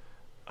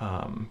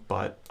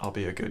 but I'll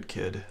be a good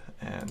kid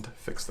and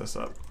fix this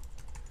up.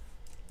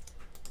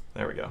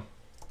 There we go.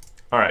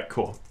 All right,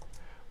 cool.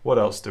 What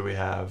else do we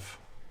have?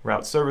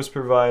 Route service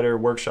provider,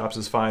 workshops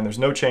is fine. There's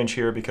no change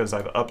here because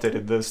I've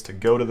updated this to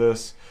go to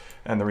this,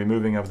 and the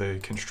removing of the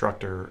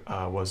constructor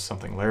was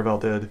something Laravel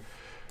did.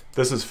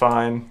 This is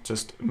fine,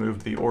 just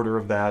moved the order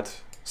of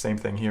that. Same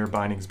thing here,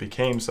 bindings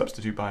became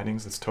substitute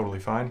bindings. That's totally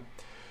fine.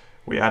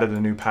 We added a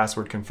new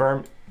password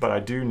confirm, but I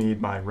do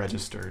need my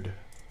registered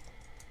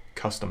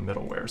custom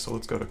middleware. So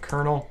let's go to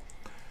kernel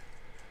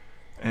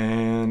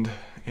and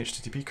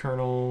HTTP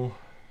kernel.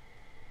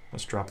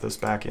 Let's drop this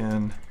back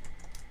in.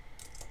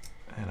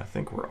 And I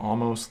think we're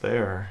almost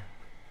there.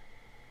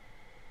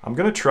 I'm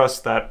gonna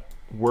trust that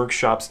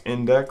workshops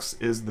index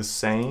is the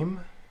same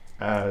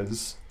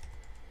as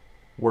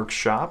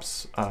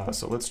workshops.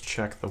 So let's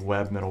check the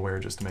web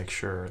middleware just to make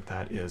sure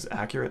that is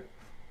accurate.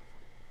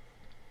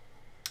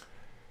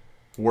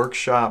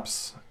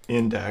 Workshops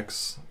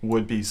index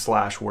would be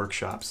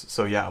 /workshops.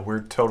 So yeah,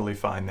 we're totally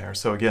fine there.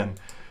 So again,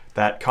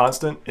 that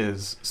constant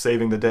is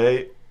saving the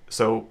day.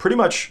 So pretty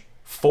much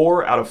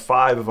 4 out of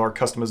 5 of our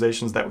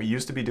customizations that we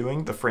used to be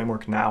doing, the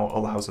framework now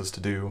allows us to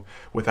do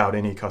without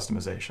any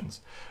customizations.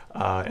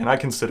 And I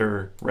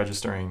consider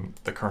registering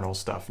the kernel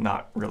stuff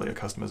not really a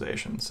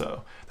customization.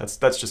 So that's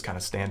just kind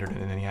of standard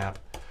in any app.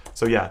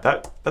 So yeah,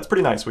 that's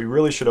pretty nice. We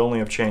really should only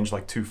have changed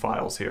like 2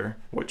 files here,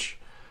 which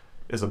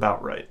is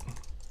about right.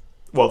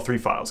 Well, 3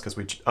 files because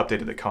we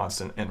updated the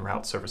constant in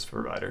route service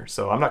provider.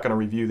 So I'm not going to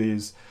review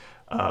these.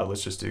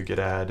 Let's just do git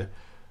add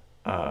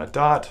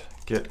dot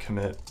git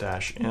commit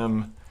dash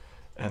m,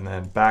 and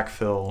then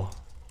backfill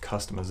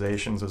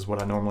customizations is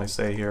what I normally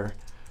say here.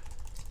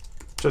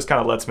 Just kind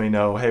of lets me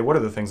know, hey, what are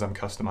the things I'm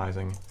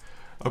customizing?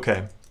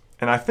 Okay,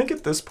 and I think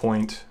at this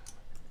point,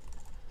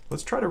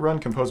 let's try to run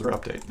composer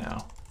update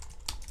now.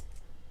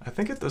 I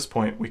think at this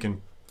point we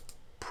can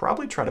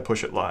probably try to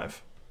push it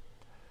live.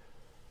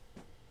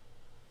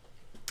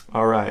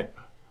 All right.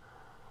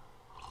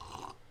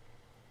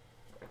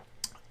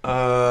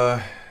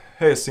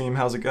 Hey Asim,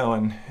 how's it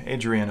going?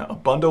 Adrian, a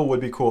bundle would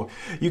be cool.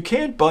 You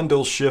can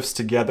bundle shifts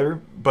together,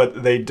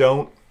 but they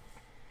don't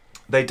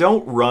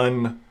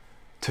run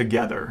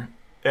together,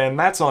 and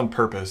that's on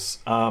purpose.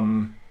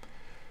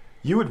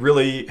 You would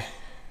really,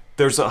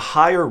 there's a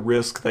higher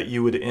risk that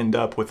you would end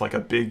up with like a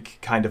big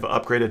kind of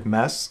upgraded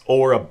mess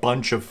or a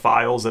bunch of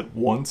files at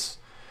once,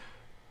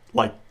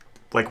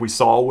 like we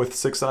saw with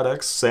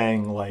 6.x,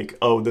 saying like,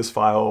 oh, this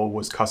file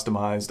was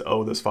customized,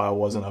 oh, this file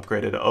wasn't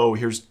upgraded, oh,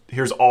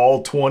 here's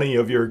all 20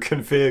 of your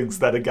configs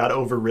that it got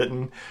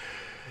overwritten.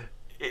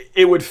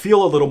 It would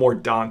feel a little more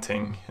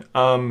daunting.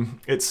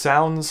 It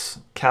sounds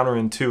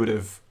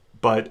counterintuitive,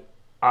 but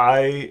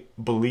I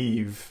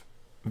believe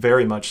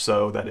very much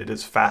so that it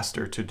is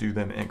faster to do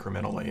them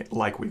incrementally,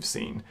 like we've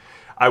seen.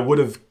 I would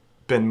have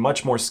been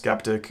much more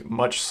skeptic,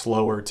 much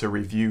slower to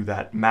review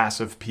that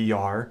massive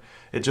PR.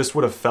 It just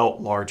would have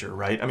felt larger,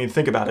 right? I mean,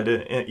 think about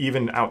it,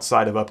 even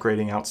outside of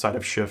upgrading, outside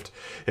of shift,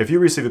 if you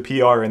receive a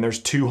PR and there's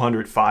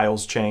 200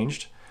 files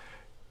changed,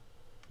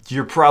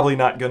 you're probably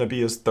not going to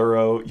be as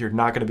thorough. You're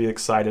not going to be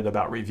excited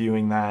about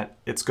reviewing that.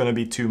 It's going to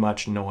be too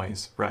much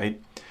noise,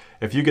 right?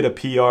 If you get a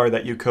PR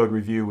that you code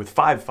review with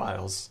 5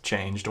 files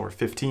changed or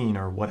 15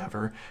 or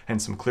whatever, and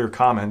some clear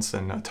comments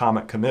and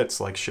atomic commits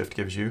like shift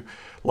gives you,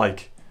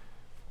 like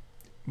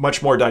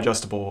much more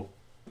digestible,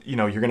 you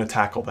know, you're going to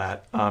tackle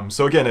that.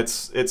 So again,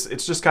 it's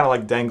just kind of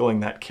like dangling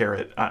that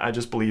carrot. I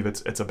just believe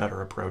it's a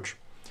better approach.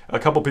 A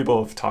couple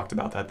people have talked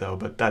about that though,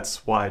 but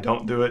that's why I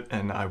don't do it,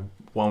 and I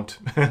won't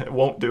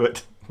do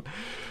it.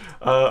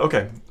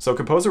 Okay, so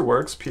Composer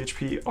works,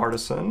 PHP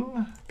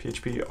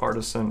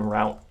artisan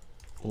route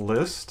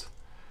list.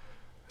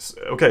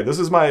 Okay, this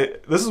is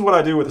what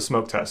I do with a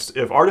smoke test.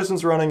 If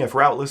artisan's running, if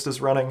route list is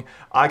running,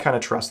 I kind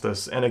of trust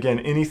this. And again,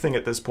 anything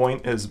at this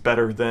point is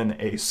better than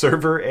a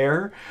server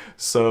error.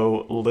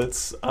 So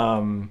let's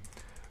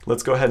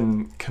go ahead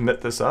and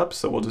commit this up.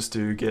 So we'll just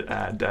do git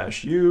add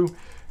 -u,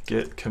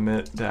 git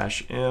commit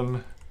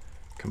 -m,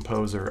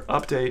 composer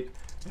update,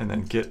 and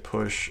then git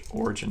push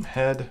origin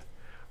head.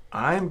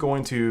 I'm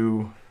going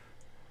to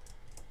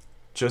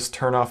just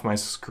turn off my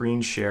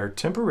screen share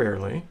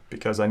temporarily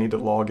because I need to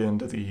log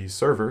into the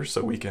server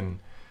so we can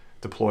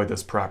deploy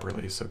this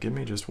properly. So give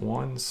me just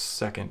 1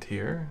 second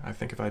here. I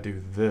think if I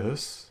do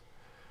this,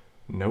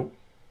 nope.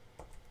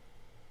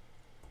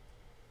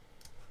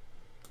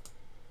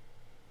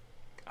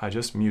 I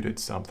just muted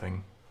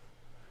something.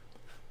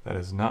 That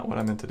is not what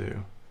I meant to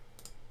do.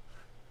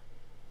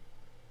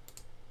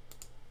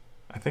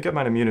 I think I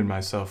might have muted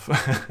myself.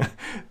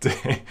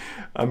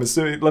 I'm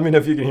assuming, let me know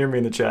if you can hear me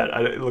in the chat.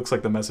 It looks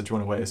like the message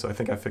went away, so I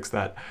think I fixed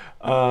that.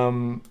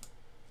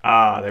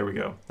 There we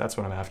go. That's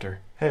what I'm after.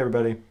 Hey,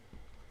 everybody.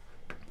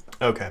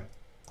 Okay,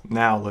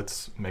 now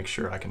let's make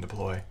sure I can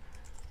deploy.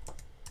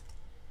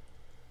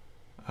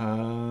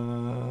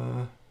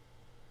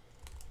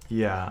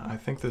 Yeah, I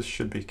think this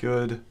should be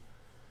good.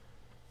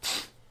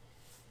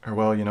 Or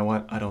well, you know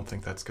what? I don't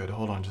think that's good.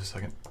 Hold on just a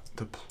second.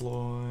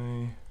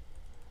 Deploy.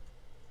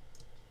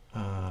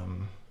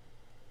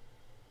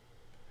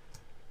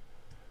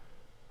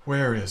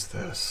 Where is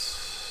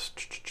this?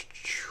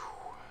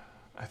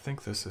 I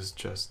think this is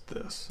just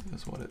this,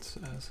 is what it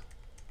says.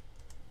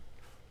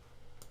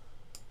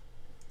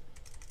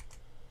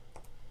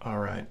 All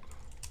right.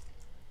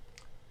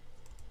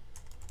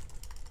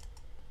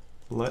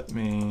 Let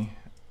me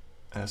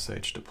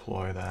sh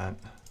deploy that.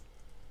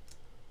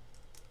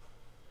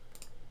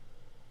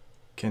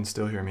 Can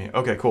still hear me.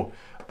 Okay, cool.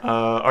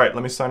 All right,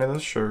 let me sign in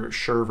this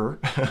server.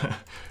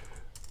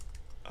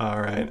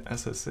 All right,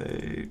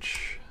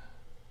 SSH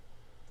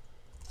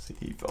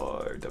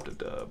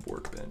cvar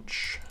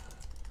workbench.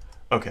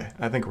 Okay,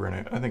 I think we're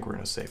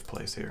in a safe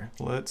place here.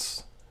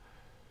 Let's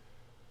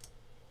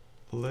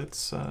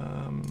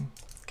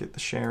get the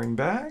sharing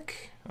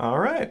back. All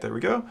right, there we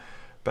go.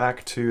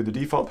 Back to the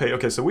default page.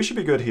 Okay, so we should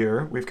be good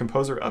here. We've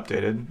Composer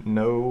updated.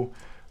 No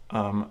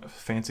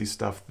fancy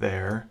stuff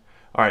there.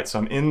 All right, so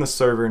I'm in the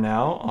server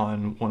now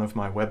on one of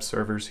my web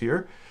servers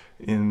here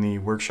in the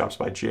workshops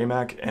by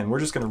JMac, and we're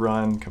just going to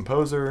run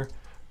Composer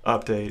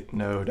update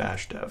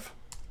no-dev.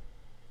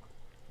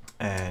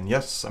 And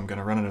yes, I'm going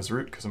to run it as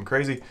root because I'm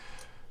crazy.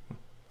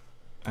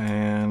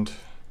 And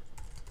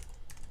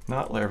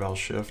not Laravel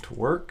shift,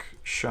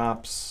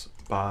 workshops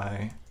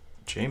by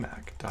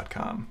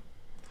jmac.com.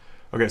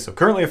 Okay, so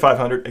currently at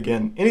 500.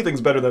 Again,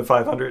 anything's better than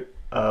 500.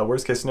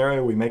 Worst case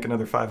scenario, we make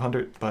another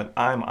 500, but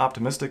I'm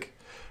optimistic,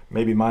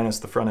 maybe minus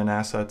the front end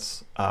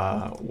assets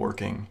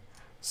working.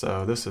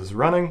 So this is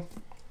running,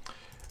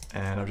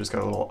 and I've just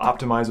got a little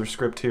optimizer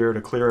script here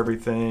to clear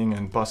everything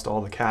and bust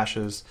all the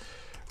caches.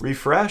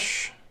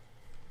 Refresh,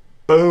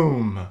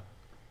 boom.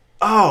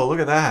 Oh, look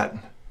at that.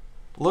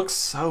 Looks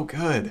so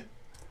good.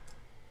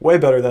 Way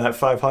better than that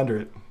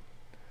 500.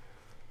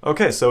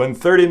 Okay, so in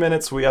 30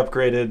 minutes we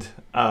upgraded,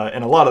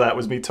 and a lot of that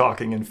was me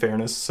talking in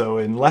fairness, so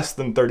in less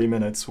than 30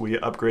 minutes we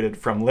upgraded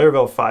from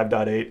Laravel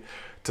 5.8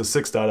 to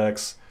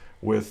 6.x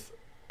with,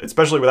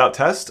 especially without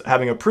test,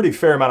 having a pretty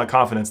fair amount of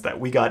confidence that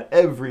we got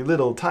every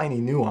little tiny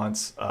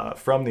nuance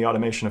from the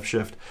automation of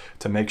Shift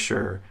to make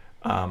sure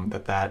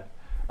that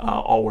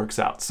all works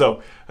out.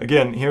 So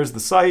again, here's the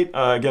site.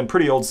 Again,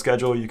 pretty old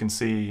schedule. You can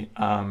see,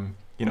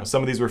 you know,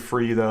 some of these were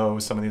free though,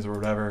 some of these were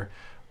whatever.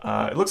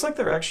 It looks like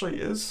there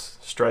actually is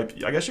Stripe.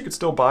 I guess you could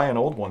still buy an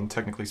old one,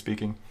 technically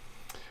speaking.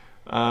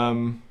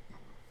 Mingle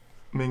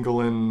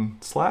in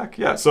Slack.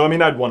 Yeah, so I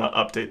mean, I'd want to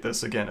update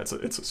this again. It's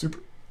a super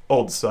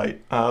old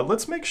site.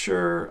 Let's make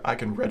sure I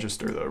can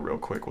register though real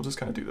quick. We'll just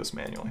kind of do this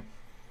manually.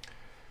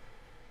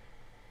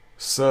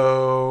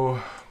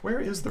 So where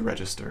is the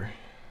register?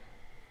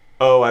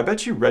 Oh, I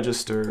bet you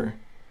register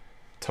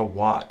to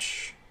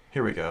watch.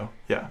 Here we go.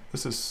 Yeah,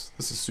 this is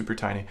super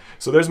tiny.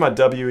 So there's my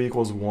W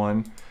equals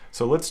 1.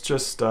 So let's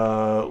just,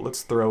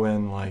 let's throw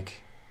in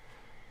like,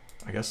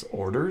 I guess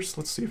orders.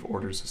 Let's see if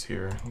orders is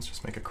here. Let's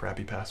just make a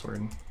crappy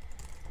password.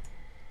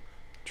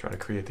 Try to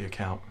create the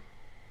account.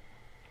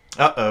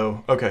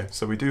 Uh-oh. Okay,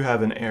 so we do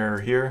have an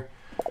error here.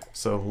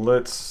 So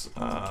let's,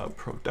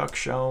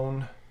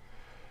 production,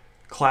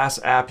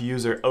 class app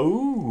user.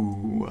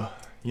 Oh,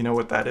 you know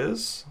what that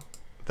is?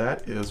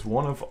 That is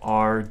one of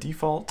our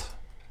default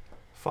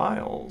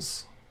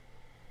files.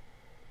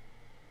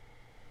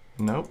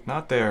 Nope,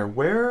 not there.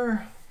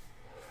 Where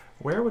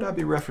would I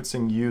be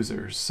referencing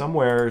users?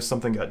 Somewhere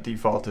something got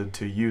defaulted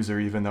to user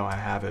even though I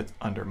have it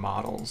under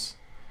models.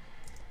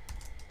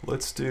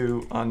 Let's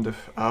do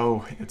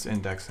oh, it's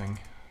indexing.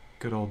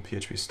 Good old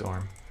PHP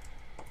Storm.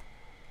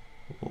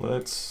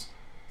 The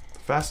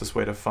fastest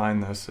way to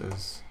find this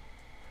is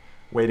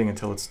waiting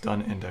until it's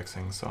done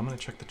indexing. So I'm gonna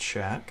check the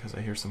chat because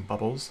I hear some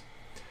bubbles.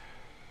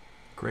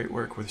 Great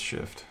work with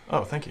Shift.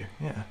 Oh, thank you.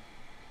 Yeah,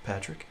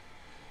 Patrick.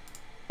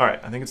 All right,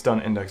 I think it's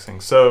done indexing.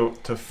 So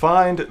to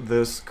find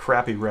this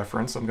crappy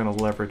reference, I'm going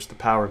to leverage the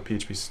power of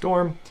PHP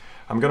Storm.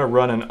 I'm going to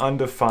run an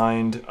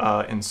undefined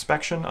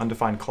inspection,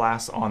 undefined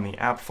class on the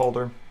app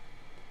folder.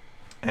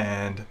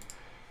 And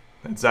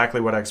exactly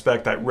what I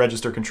expect, that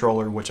register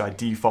controller, which I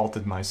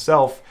defaulted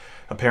myself.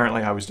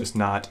 Apparently, I was just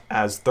not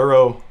as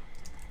thorough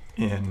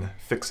in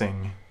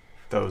fixing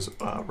those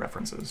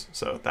references.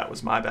 So that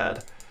was my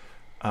bad.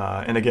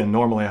 And again,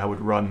 normally I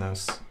would run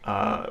this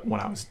when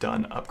I was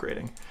done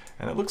upgrading.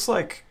 And it looks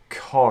like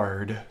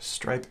card,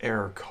 Stripe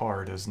error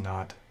card is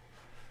not,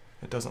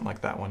 it doesn't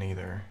like that one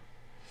either.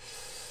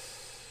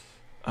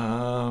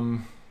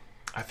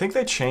 I think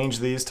they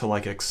changed these to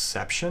like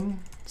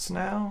exceptions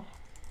now.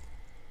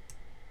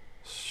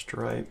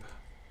 Stripe.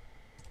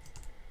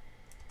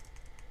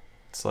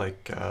 It's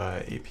like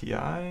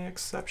API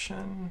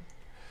exception.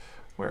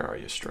 Where are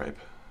you, Stripe?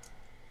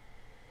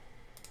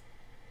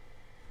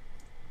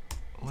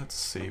 Let's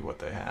see what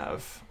they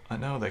have. I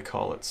know they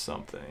call it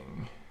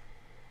something.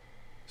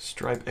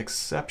 Stripe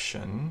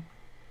exception.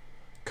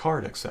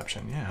 Card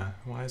exception, yeah.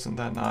 Why isn't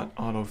that not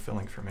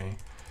auto-filling for me?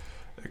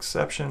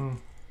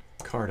 Exception,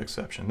 card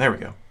exception. There we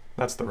go.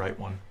 That's the right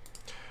one.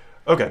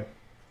 Okay.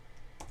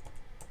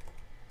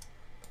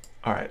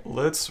 All right,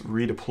 let's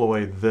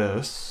redeploy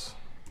this.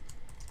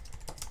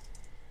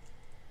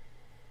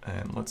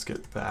 And let's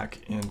get back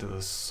into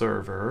the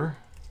server.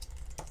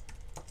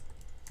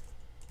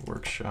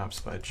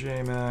 Workshops by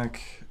JMac.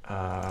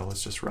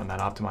 Let's just run that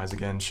optimize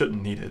again.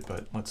 Shouldn't need it,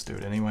 but let's do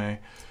it anyway.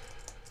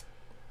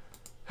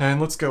 And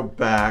let's go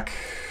back,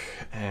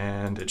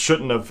 and it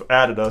shouldn't have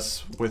added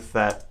us with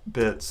that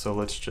bit, so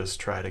let's just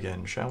try it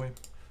again, shall we?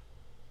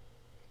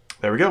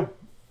 There we go.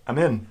 I'm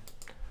in.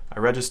 I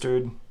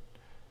registered,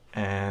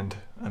 and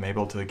I'm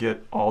able to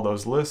get all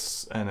those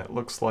lists, and it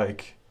looks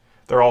like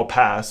they're all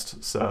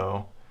passed,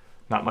 so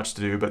not much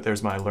to do, but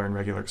there's my learn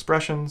regular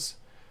expressions,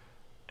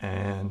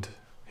 and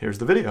here's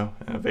the video,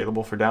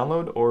 available for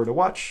download or to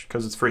watch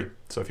because it's free.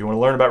 So if you want to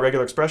learn about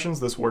regular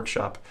expressions, this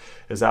workshop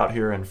is out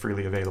here and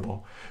freely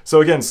available. So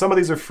again, some of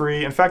these are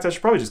free. In fact, I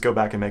should probably just go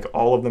back and make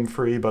all of them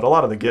free, but a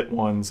lot of the Git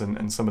ones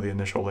and some of the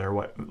initial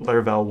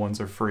Laravel ones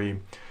are free.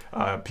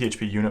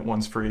 PHP unit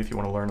one's free if you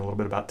want to learn a little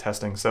bit about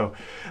testing. So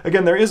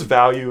again, there is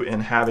value in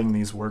having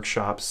these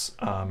workshops,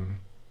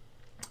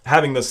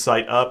 having this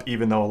site up,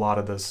 even though a lot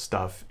of this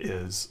stuff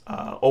is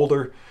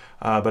older,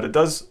 but it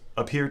does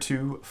appear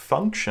to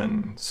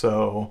function.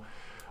 So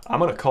I'm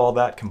going to call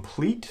that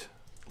complete.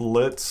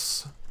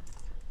 Let's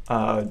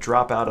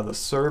drop out of the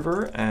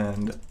server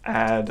and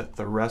add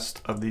the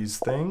rest of these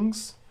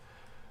things.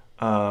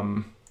 Let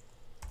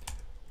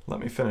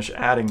me finish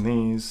adding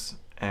these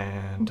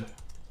and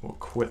we'll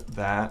quit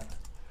that.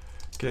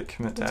 Git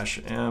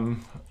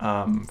commit-m,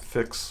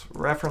 fix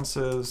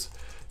references,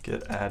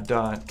 git add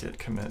dot, git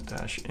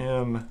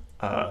commit-m,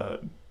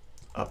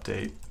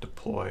 update,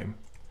 deploy,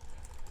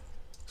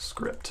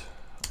 script.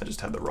 I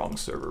just had the wrong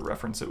server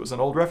reference. It was an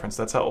old reference.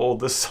 That's how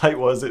old this site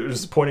was. It was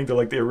just pointing to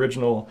like the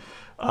original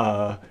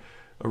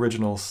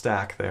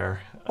stack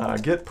there.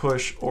 Git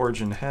push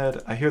origin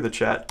head. I hear the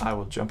chat. I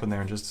will jump in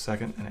there in just a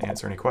second and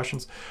answer any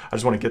questions. I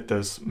just want to get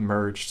this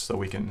merged so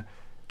we can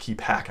keep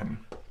hacking.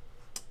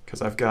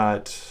 Because I've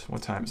got,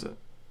 what time is it?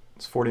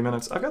 It's 40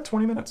 minutes. I've got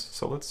 20 minutes,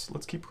 so let's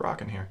keep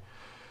rocking here.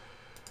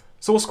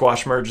 So we'll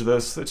squash merge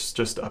this. It's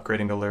just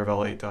upgrading to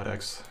Laravel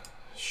 8.x.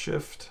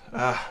 Shift.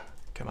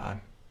 Come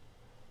on.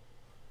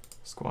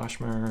 Squash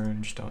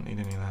merge. Don't need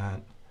any of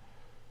that.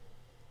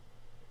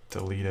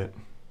 Delete it.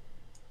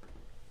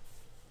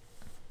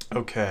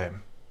 Okay.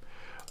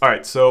 All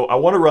right, so I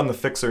want to run the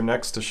fixer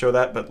next to show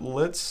that, but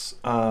let's,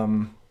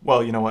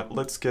 well, you know what?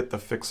 Let's get the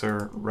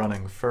fixer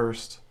running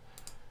first.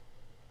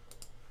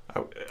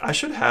 I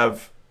should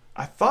have,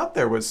 I thought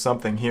there was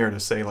something here to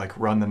say like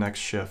run the next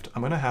shift.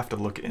 I'm going to have to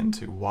look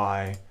into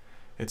why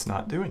it's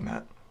not doing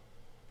that.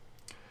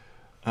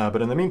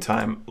 But in the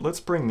meantime, let's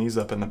bring these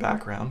up in the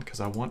background because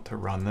I want to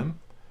run them.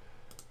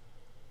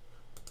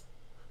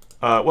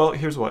 Well,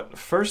 here's what.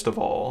 First of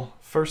all,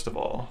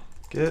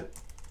 git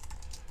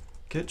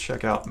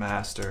checkout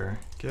master,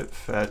 git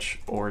fetch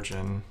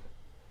origin,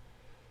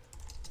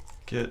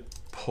 git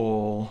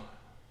pull,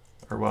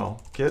 or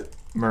well, git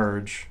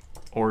merge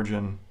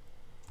origin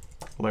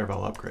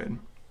Laravel upgrade.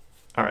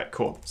 All right,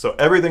 cool. So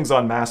everything's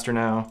on master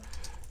now.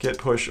 Git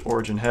push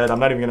origin head. I'm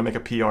not even going to make a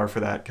PR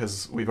for that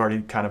because we've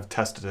already kind of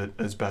tested it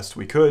as best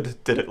we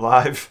could, did it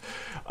live.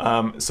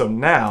 So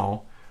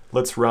now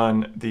let's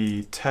run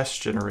the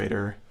test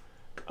generator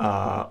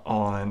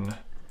on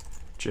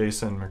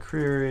Jason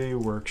McCreary,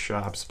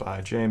 workshops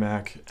by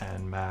JMac,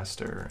 and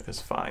master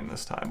is fine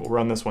this time. We'll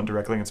run this one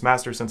directly against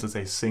master since it's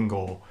a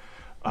single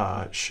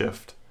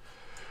shift.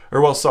 Or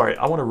well, sorry,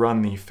 I want to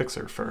run the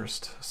fixer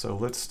first. So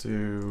let's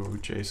do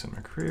Jason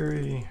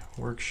McCreary,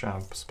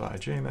 workshops by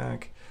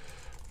JMac,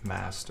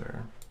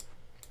 master.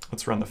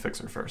 Let's run the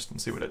fixer first and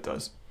see what it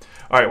does.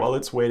 All right, while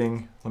it's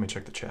waiting, let me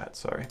check the chat,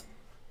 sorry.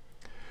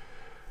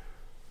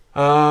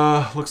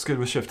 Looks good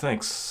with shift,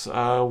 thanks.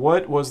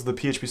 What was the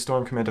PHP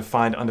storm command to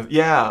find under?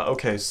 Yeah,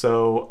 okay,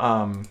 so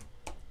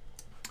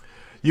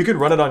you could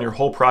run it on your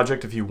whole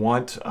project if you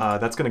want.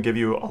 That's going to give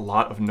you a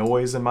lot of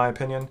noise in my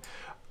opinion.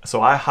 So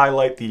I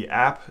highlight the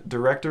app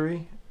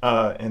directory,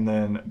 and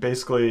then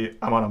basically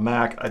I'm on a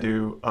Mac. I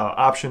do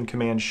Option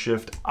Command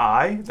Shift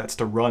I. That's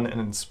to run an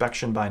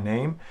inspection by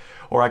name,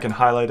 or I can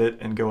highlight it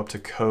and go up to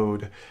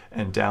Code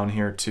and down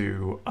here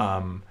to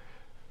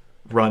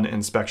run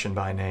inspection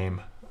by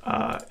name.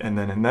 And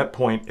then in that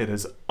point, it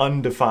is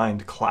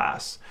undefined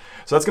class.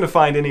 So that's going to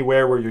find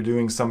anywhere where you're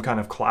doing some kind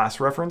of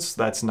class reference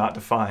that's not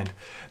defined.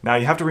 Now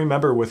you have to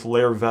remember with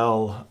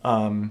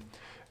Laravel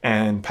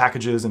and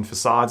packages and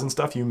facades and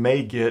stuff, you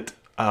may get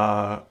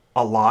a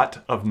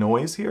lot of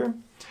noise here.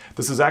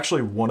 This is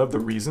actually one of the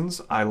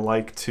reasons I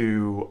like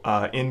to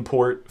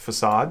import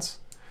facades,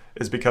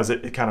 is because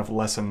it kind of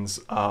lessens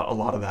a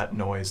lot of that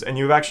noise. And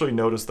you've actually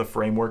noticed the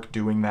framework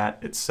doing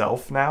that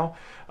itself now.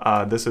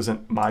 This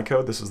isn't my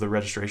code, this is the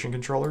registration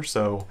controller.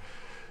 So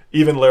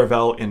even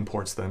Laravel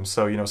imports them.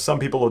 So, you know, some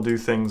people will do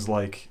things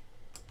like,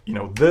 you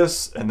know,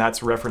 this, and that's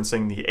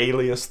referencing the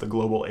alias, the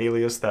global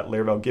alias that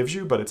Laravel gives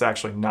you, but it's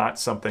actually not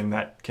something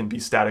that can be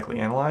statically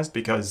analyzed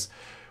because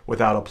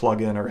without a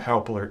plugin or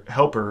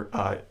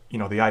helper, you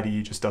know, the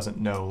IDE just doesn't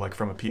know, like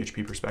from a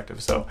PHP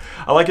perspective. So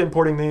I like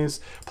importing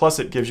these. Plus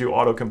it gives you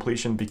auto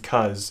completion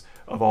because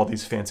of all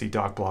these fancy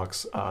doc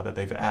blocks that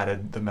they've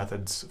added the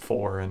methods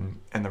for and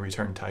the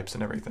return types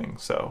and everything.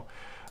 So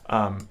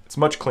it's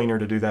much cleaner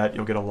to do that.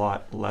 You'll get a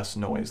lot less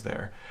noise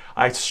there.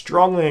 I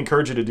strongly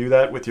encourage you to do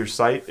that with your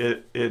site.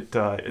 It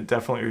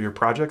definitely, or your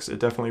projects, it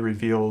definitely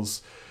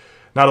reveals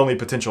not only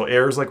potential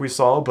errors like we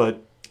saw,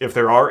 but if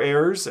there are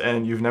errors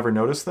and you've never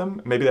noticed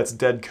them, maybe that's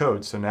dead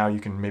code. So now you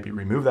can maybe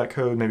remove that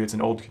code. Maybe it's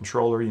an old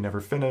controller you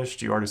never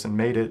finished. You artisan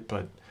made it,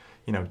 but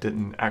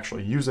didn't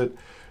actually use it.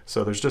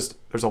 So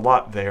there's a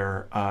lot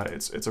there.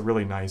 It's a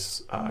really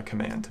nice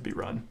command to be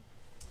run.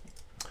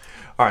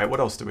 All right,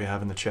 what else do we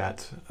have in the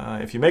chat?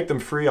 If you make them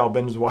free, I'll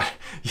binge watch.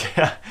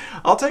 Yeah,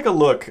 I'll take a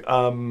look.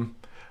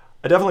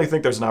 I definitely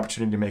think there's an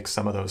opportunity to make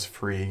some of those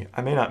free.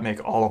 I may not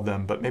make all of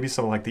them, but maybe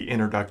some of like the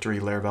introductory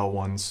Laravel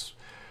ones,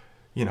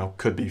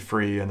 could be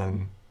free, and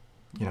then,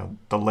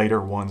 the later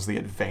ones, the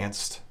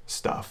advanced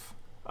stuff,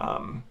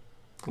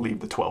 leave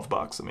the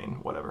 $12. I mean,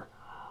 whatever.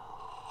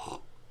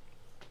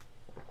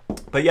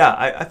 But yeah,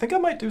 I think I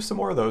might do some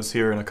more of those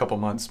here in a couple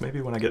months.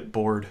 Maybe when I get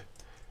bored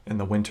in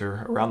the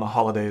winter. Around the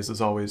holidays is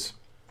always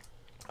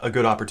a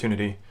good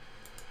opportunity.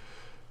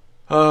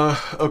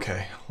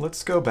 Okay,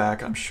 let's go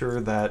back. I'm sure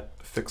that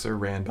fixer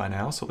ran by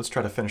now, so let's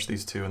try to finish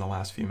these two in the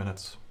last few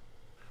minutes.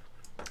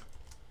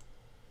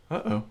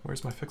 Uh-oh,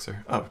 where's my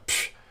fixer? Oh,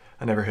 psh,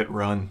 I never hit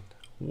run.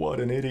 What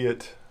an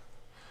idiot.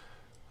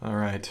 All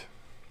right.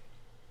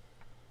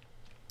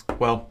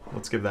 Well,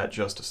 let's give that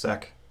just a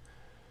sec.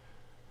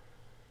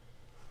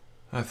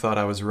 I thought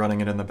I was running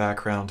it in the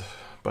background,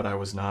 but I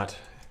was not.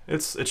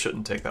 It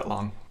shouldn't take that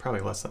long,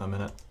 probably less than a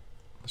minute.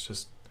 Let's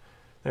just,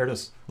 there it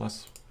is.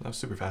 That was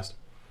super fast.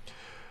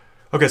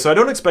 Okay, so I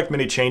don't expect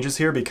many changes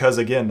here because,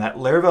 again, that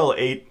Laravel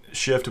 8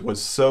 shift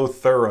was so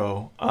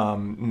thorough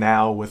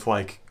now with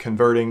like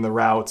converting the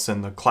routes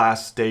and the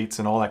class states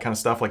and all that kind of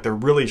stuff. Like there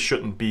really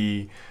shouldn't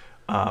be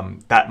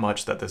that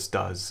much that this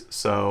does.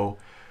 So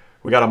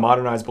we got to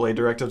modernize blade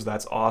directives.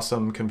 That's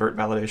awesome. Convert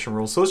validation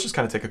rules. So let's just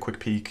kind of take a quick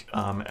peek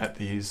at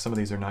these. Some of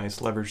these are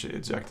nice. Leverage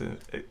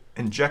the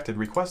injected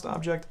request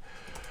object.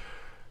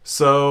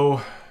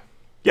 So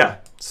yeah,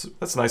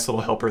 that's a nice little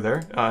helper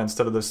there.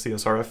 Instead of the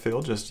CSRF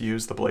field, just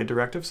use the blade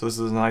directive. So this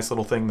is a nice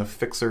little thing the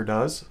fixer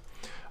does.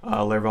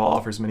 Laravel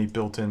offers many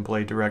built-in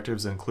blade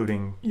directives,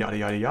 including yada,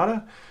 yada,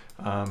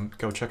 yada.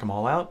 Go check them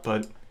all out,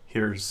 but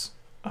here's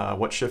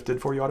what Shift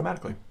did for you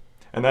automatically.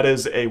 And that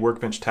is a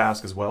workbench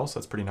task as well, so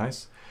that's pretty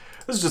nice.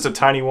 This is just a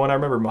tiny one. I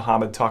remember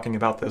Mohammed talking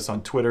about this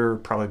on Twitter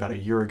probably about a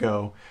year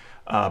ago,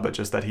 but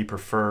just that he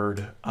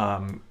preferred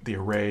the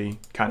array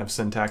kind of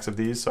syntax of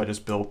these. So I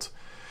just built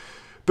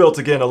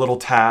again a little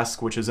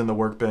task, which is in the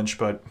workbench,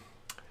 but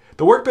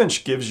the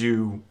workbench gives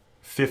you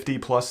 50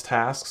 plus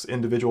tasks,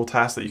 individual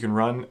tasks that you can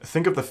run.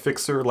 Think of the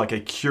fixer like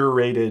a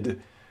curated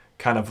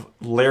kind of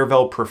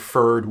Laravel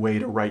preferred way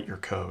to write your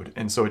code.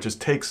 And so it just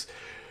takes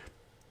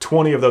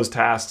 20 of those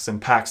tasks and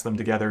packs them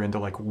together into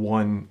like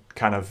one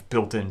kind of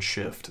built-in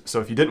shift. So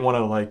if you didn't want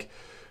to like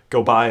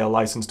go buy a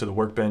license to the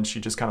workbench,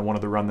 you just kind of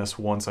wanted to run this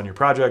once on your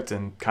project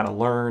and kind of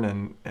learn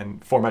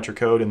and format your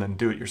code and then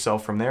do it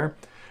yourself from there,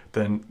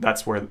 then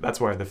that's where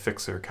the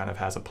fixer kind of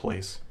has a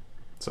place.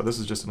 So this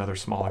is just another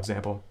small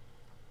example.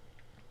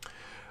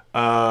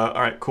 All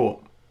right,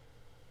 cool.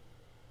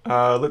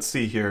 Let's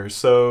see here.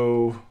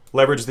 So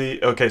leverage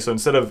the, okay, so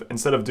instead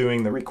of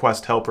doing the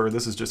request helper,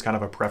 this is just kind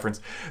of a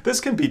preference.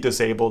 This can be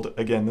disabled.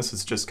 Again, this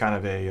is just kind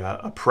of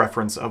a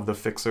preference of the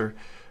fixer.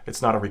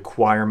 It's not a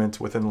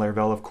requirement within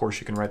Laravel. Of course,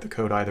 you can write the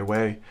code either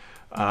way.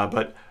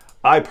 But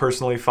I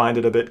personally find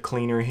it a bit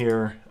cleaner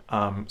here.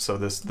 So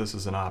this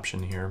is an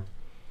option here.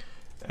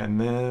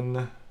 And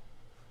then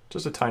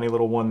just a tiny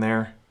little one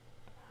there.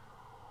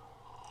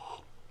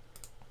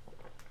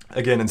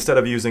 Again, instead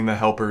of using the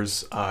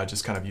helpers,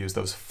 just kind of use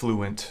those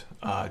fluent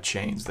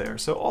chains there.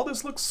 So all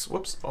this looks,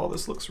 whoops, all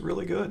this looks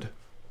really good.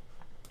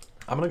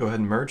 I'm gonna go ahead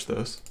and merge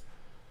this.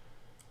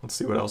 Let's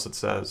see what else it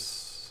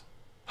says.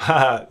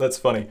 That's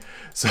funny.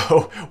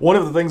 So one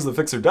of the things the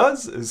fixer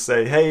does is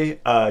say, hey,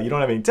 you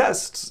don't have any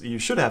tests. You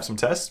should have some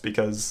tests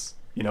because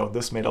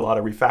this made a lot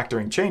of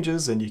refactoring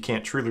changes and you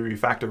can't truly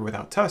refactor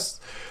without tests.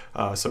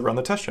 So run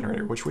the test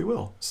generator, which we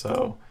will.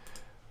 So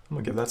I'm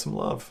gonna give that some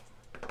love.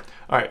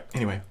 All right,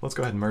 anyway, let's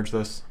go ahead and merge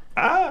this.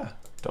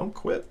 Don't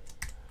quit.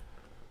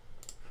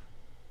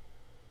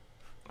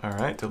 All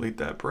right, delete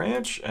that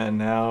branch. And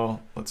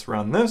now let's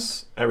run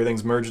this.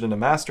 Everything's merged into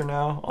master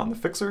now on the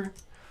fixer.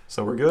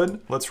 So we're good.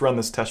 Let's run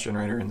this test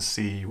generator and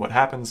see what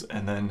happens.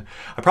 And then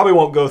I probably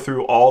won't go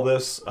through all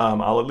this.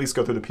 I'll at least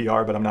go through the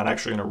PR, but I'm not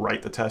actually gonna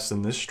write the tests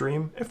in this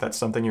stream. If that's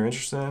something you're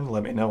interested in,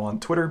 let me know on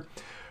Twitter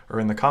or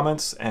in the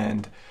comments,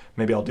 and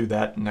maybe I'll do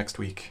that next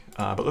week.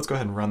 But let's go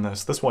ahead and run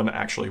this. This one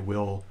actually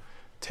will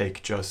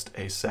take just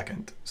a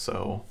second.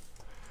 So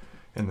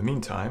in the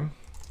meantime,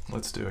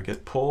 let's do a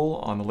git pull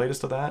on the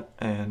latest of that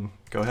and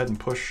go ahead and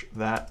push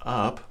that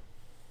up.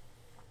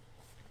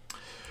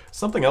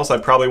 Something else I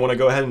probably want to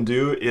go ahead and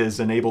do is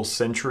enable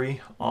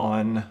Sentry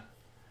on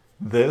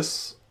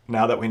this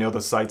now that we know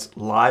the site's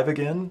live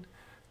again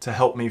to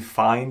help me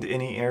find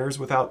any errors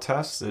without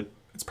tests.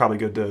 It's probably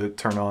good to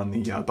turn on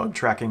the bug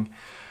tracking.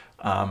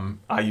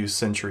 I use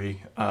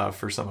Sentry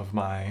for some of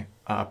my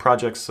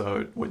projects,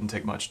 so it wouldn't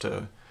take much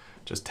to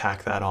just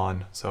tack that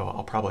on. So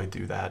I'll probably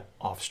do that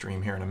off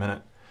stream here in a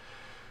minute.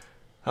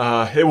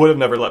 It would have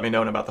never let me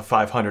know about the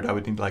 500. I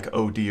would need like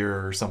oh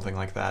dear or something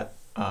like that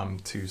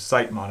to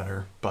site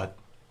monitor, but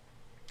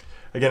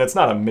Again, it's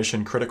not a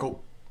mission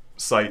critical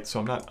site, so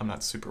I'm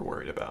not super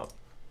worried about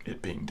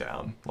it being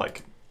down.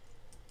 Like,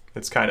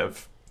 it's kind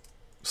of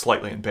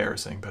slightly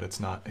embarrassing, but it's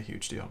not a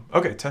huge deal.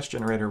 Okay, test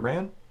generator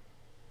ran.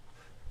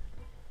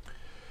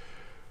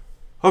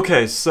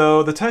 Okay,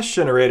 so the test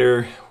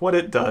generator, what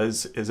it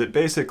does is it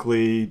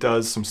basically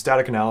does some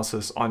static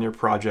analysis on your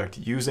project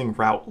using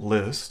route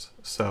list.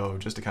 So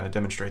just to kind of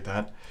demonstrate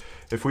that,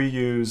 if we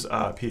use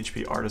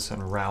PHP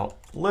artisan route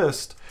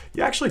list,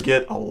 you actually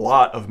get a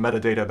lot of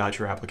metadata about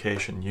your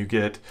application. You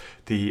get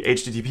the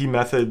HTTP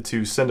method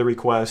to send a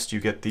request, you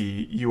get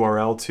the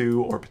URL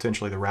to, or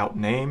potentially the route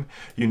name.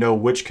 You know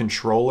which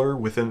controller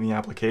within the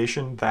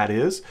application that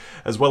is,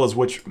 as well as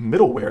which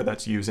middleware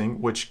that's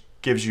using, which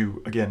gives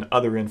you, again,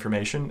 other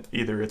information.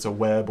 Either it's a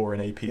web or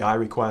an API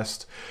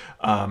request,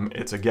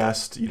 it's a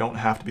guest, you don't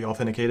have to be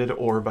authenticated,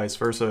 or vice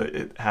versa,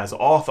 it has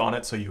auth on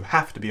it, so you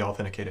have to be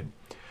authenticated.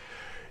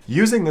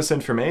 Using this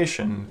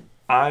information,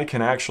 I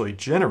can actually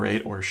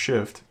generate, or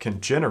Shift can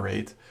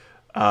generate,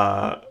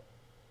 a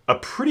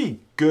pretty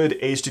good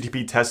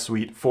HTTP test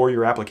suite for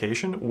your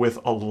application with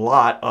a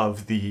lot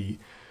of the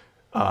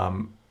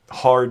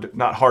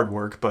not hard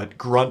work, but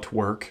grunt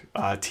work,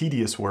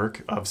 tedious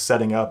work of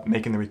setting up,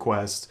 making the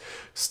requests,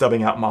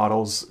 stubbing out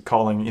models,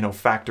 calling,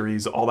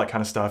 factories, all that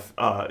kind of stuff,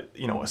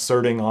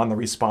 asserting on the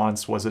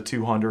response, was it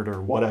 200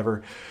 or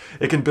whatever.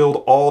 It can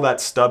build all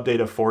that stub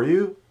data for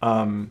you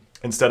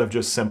instead of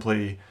just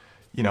simply,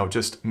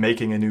 just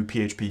making a new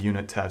PHP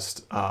unit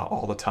test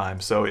all the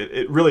time. So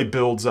it really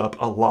builds up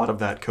a lot of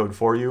that code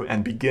for you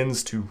and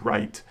begins to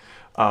write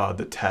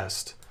the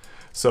test.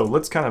 So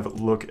let's kind of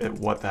look at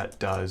what that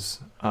does.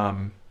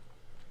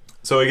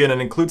 So again,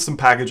 it includes some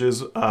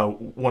packages,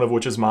 one of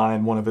which is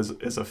mine, one of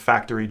is a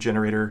factory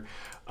generator.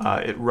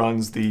 It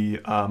runs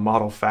the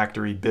model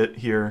factory bit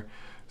here.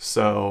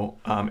 So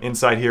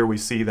inside here we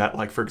see that,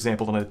 like, for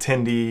example, an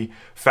attendee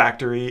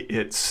factory,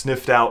 it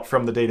sniffed out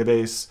from the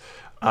database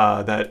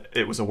that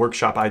it was a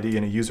workshop ID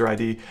and a user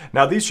ID.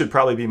 Now these should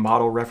probably be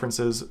model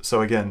references.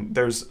 So again,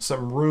 there's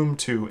some room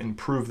to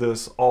improve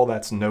this. All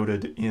that's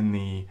noted in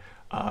the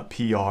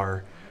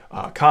PR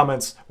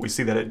comments. We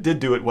see that it did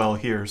do it well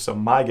here. So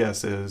my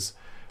guess is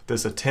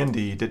this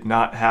attendee did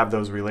not have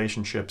those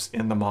relationships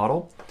in the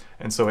model,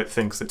 and so it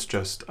thinks it's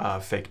just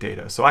fake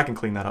data. So I can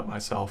clean that up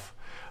myself.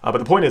 But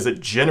the point is,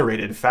 it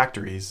generated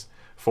factories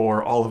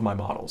for all of my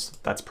models.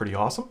 That's pretty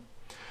awesome.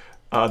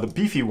 The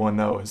beefy one,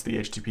 though, is the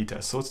HTTP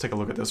test. So let's take a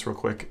look at this real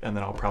quick, and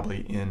then I'll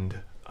probably end,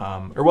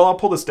 I'll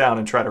pull this down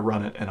and try to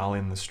run it, and I'll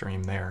end the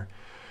stream there.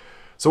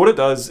 So what it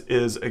does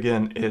is,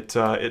 again,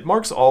 it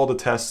marks all the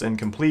tests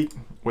incomplete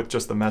with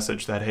just the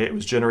message that, hey, it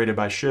was generated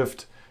by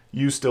Shift.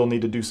 You still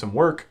need to do some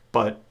work,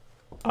 but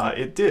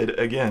it did,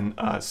 again,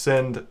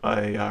 send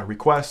a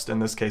request. In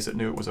this case, it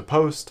knew it was a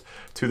post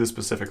to the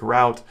specific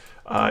route.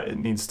 It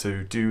needs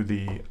to do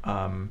the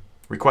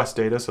request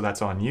data, so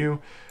that's on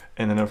you.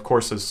 And then, of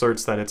course,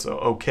 asserts that it's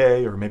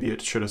okay, or maybe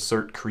it should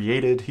assert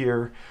created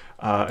here.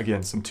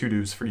 Again, some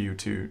to-dos for you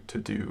to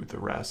do the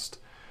rest.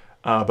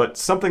 But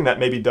something that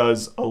maybe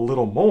does a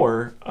little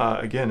more,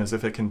 again, is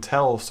if it can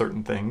tell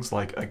certain things,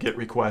 like a GET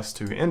request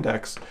to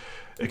index,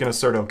 it can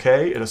assert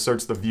OK. It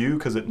asserts the view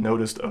because it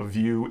noticed a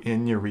view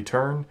in your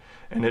return,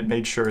 and it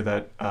made sure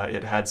that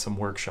it had some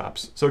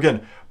workshops. So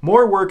again,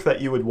 more work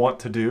that you would want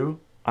to do.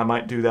 I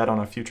might do that on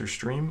a future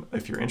stream.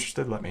 If you're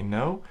interested, let me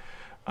know.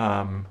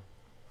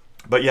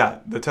 But yeah,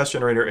 the test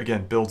generator,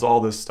 again, builds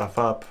all this stuff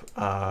up,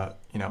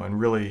 and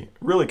really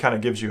kind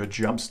of gives you a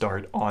jump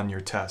start on your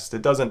test.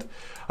 It doesn't,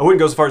 I wouldn't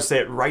go so far as to say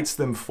it writes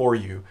them for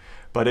you,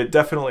 but it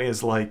definitely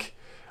is like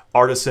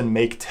artisan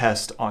make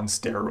test on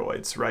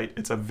steroids, right?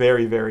 It's a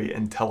very, very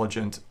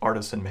intelligent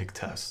artisan make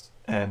test.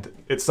 And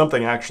it's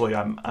something actually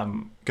I'm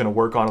going to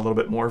work on a little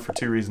bit more for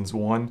two reasons.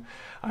 One,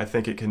 I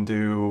think it can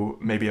do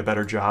maybe a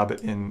better job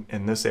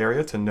in this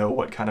area to know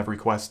what kind of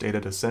request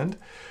data to send.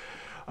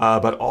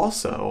 But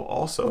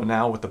also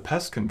now with the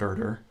pest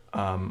converter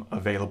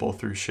available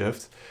through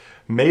Shift,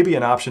 maybe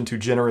an option to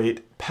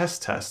generate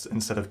pest tests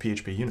instead of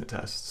PHP unit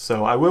tests.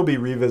 So I will be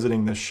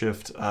revisiting this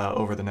Shift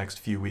over the next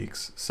few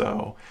weeks.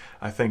 So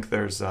I think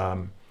there's,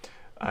 I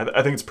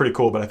think it's pretty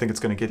cool, but I think it's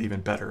going to get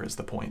even better is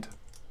the point.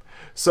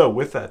 So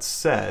with that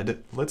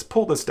said, let's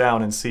pull this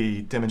down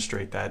and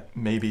demonstrate that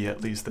maybe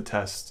at least the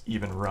tests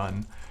even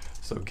run.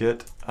 So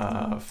git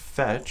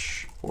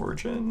fetch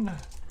origin,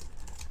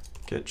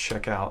 git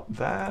check out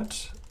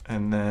that,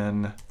 and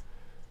then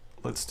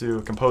let's do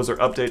a composer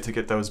update to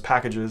get those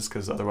packages,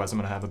 because otherwise I'm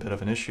going to have a bit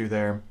of an issue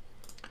there.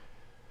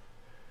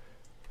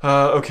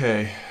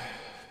 Okay,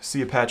 see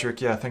you,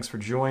 Patrick. Yeah, thanks for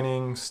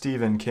joining.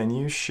 Steven, can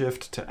you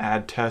shift to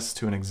add tests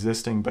to an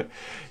existing? But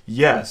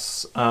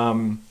yes,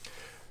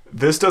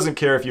 this doesn't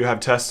care if you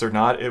have tests or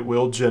not. It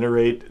will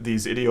generate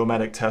these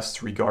idiomatic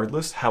tests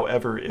regardless.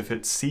 However, if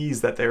it sees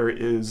that there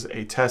is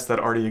a test that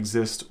already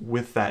exists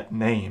with that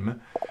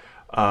name,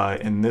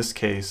 in this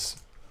case,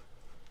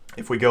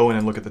 if we go in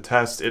and look at the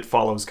test, it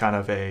follows kind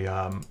of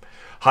a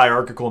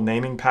hierarchical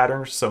naming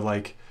pattern. So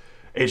like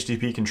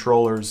HTTP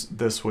controllers,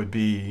 this would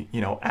be,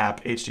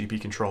 app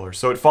HTTP controllers.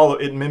 So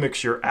it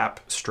mimics your app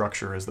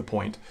structure is the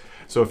point.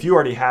 So if you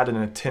already had an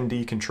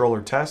attendee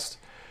controller test,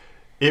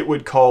 it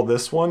would call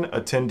this one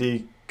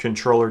attendee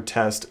controller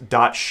test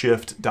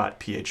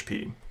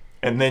 .shift.php.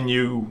 And then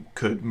you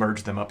could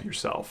merge them up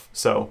yourself.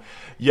 So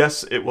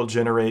yes, it will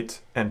generate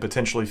and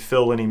potentially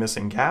fill any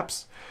missing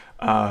gaps,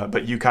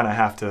 but you kind of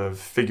have to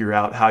figure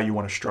out how you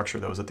want to structure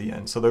those at the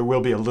end. So there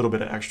will be a little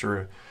bit of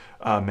extra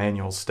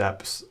manual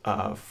steps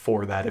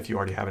for that if you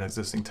already have an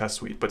existing test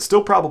suite, but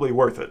still probably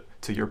worth it,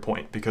 to your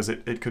point, because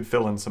it could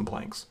fill in some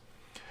blanks.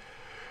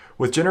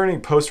 With generating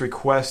post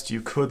request,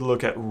 you could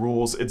look at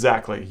rules.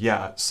 Exactly,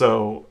 yeah.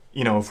 So,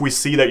 you know, if we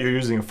see that you're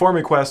using a form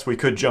request, we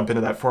could jump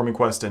into that form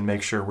request and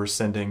make sure we're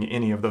sending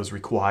any of those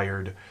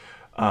required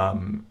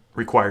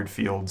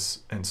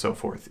fields and so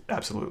forth.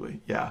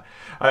 Absolutely, yeah.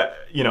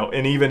 You know,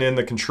 and even in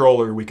the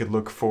controller, we could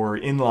look for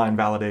inline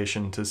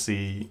validation to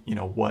see, you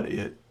know, what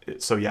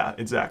so yeah,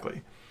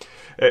 exactly.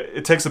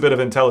 It takes a bit of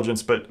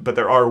intelligence, but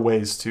there are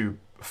ways to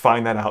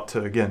find that out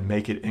to, again,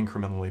 make it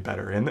incrementally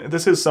better. And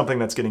this is something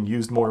that's getting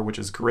used more, which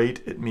is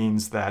great. It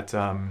means that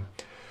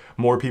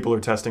more people are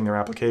testing their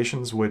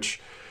applications,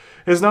 which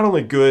is not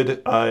only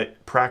good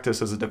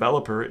practice as a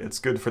developer, it's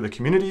good for the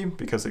community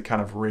because it kind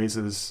of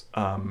raises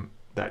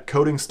that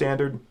coding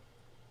standard.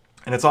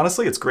 And it's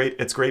honestly, it's great.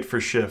 It's great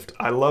for Shift.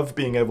 I love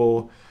being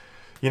able,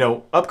 you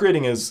know,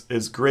 upgrading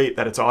is great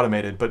that it's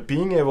automated, but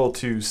being able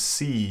to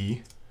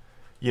see,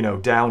 you know,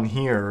 down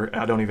here,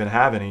 I don't even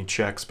have any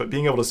checks, but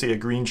being able to see a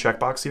green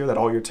checkbox here that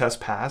all your tests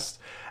passed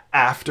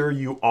after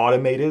you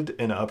automated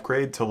an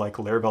upgrade to like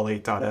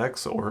Laravel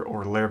 8.x or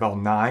Laravel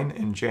 9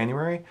 in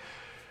January,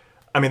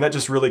 I mean, that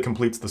just really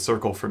completes the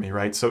circle for me,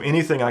 right? So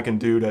anything I can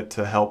do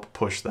to help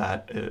push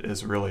that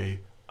is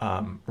really,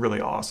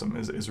 really awesome,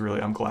 is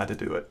really, I'm glad to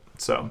do it.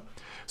 So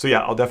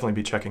yeah, I'll definitely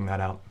be checking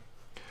that out.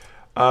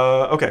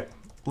 Okay,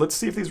 let's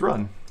see if these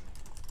run.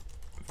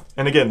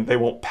 And again, they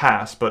won't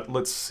pass, but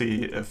let's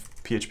see if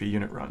PHP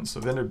unit runs. So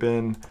vendor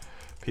bin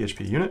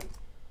PHP unit.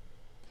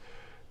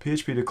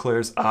 PHP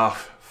declares,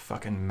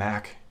 fucking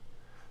Mac.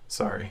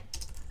 Sorry.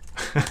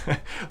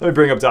 Let me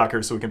bring up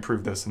Docker so we can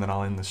prove this and then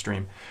I'll end the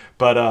stream.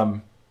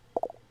 But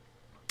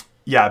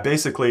yeah,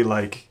 basically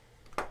like,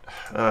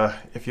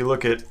 if you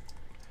look at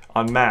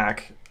on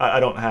Mac, I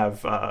don't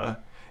have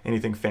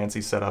anything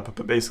fancy set up,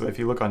 but basically if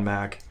you look on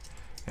Mac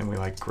and we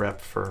like grep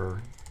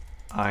for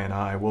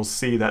I, we'll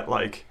see that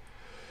like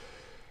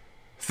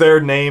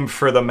their name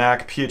for the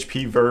Mac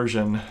PHP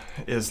version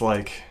is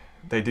like,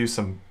 they do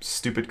some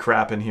stupid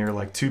crap in here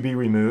like to be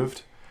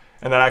removed,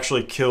 and that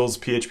actually kills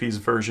PHP's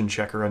version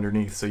checker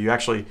underneath. So you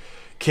actually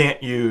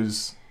can't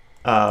use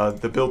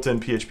the built-in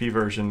PHP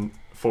version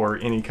for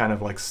any kind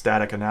of like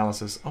static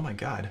analysis. Oh my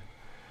God,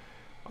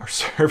 our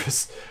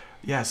service.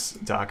 Yes,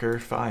 Docker,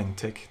 fine,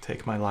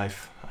 take my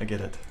life. I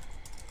get it.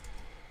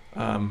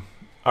 All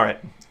right,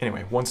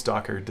 anyway, once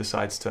Docker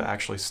decides to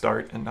actually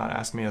start and not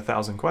ask me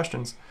 1,000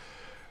 questions,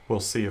 we'll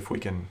see if we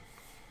can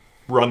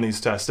run these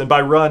tests. And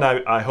by run,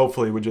 I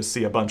hopefully would just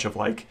see a bunch of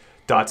like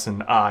dots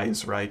and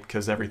I's, right?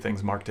 Because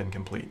everything's marked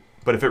incomplete.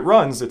 But if it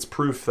runs, it's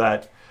proof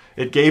that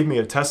it gave me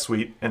a test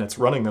suite and it's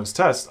running those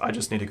tests. I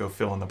just need to go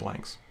fill in the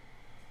blanks.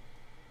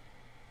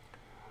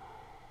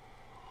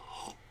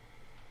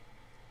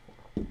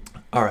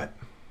 All right,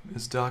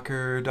 is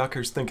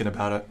Docker's thinking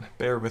about it.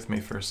 Bear with me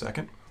for a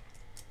second.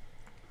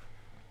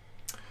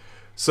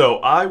 So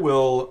I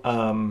will,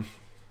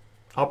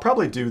 I'll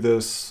probably do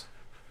this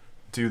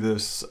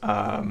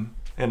in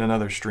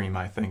another stream,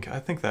 I think. I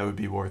think that would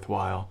be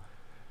worthwhile.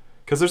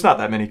 Because there's not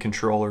that many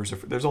controllers.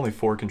 There's only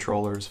 4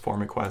 controllers,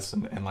 form requests,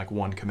 and like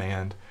 1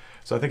 command.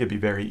 So I think it'd be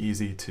very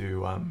easy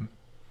to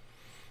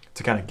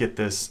kind of get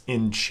this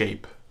in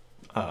shape.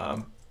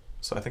 So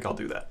I think I'll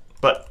do that.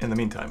 But in the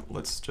meantime,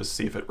 let's just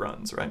see if it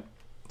runs, right?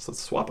 So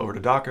let's swap over to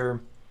Docker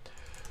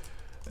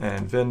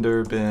and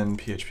vendor bin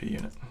PHP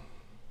unit.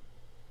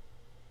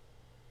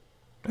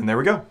 And there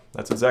we go.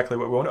 That's exactly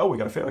what we want. Oh, we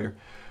got a failure.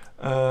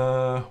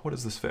 What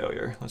is this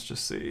failure? Let's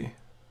just see.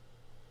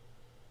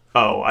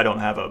 Oh, I don't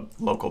have a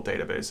local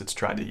database. It's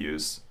trying to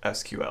use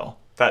SQL.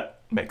 That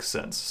makes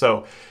sense.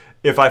 So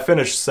if I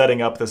finish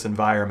setting up this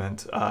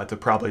environment to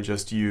probably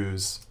just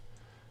use,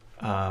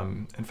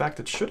 in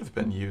fact, it should have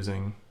been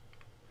using,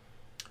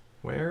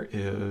 where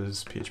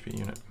is PHP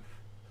unit?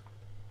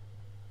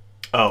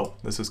 Oh,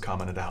 this is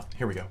commented out.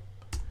 Here we go.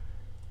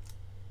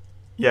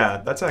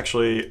 Yeah, that's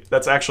actually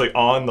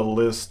on the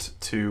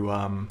list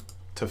to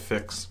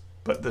fix,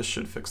 but this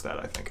should fix that,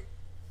 I think.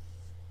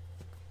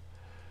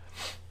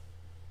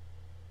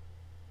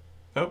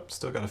 Oh,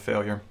 still got a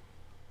failure.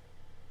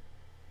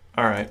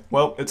 All right,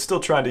 well, it's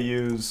still trying to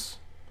use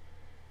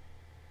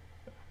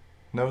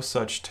no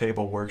such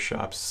table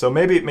workshops. So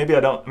maybe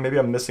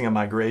I'm missing a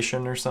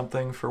migration or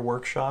something for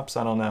workshops.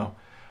 I don't know.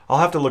 I'll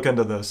have to look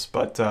into this,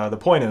 but the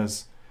point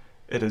is,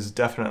 it is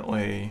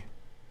definitely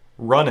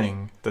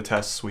running the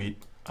test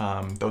suite.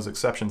 Those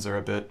exceptions are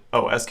a bit,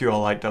 oh,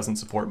 SQLite doesn't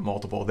support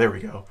multiple, there we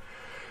go.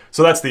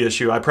 So that's the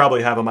issue. I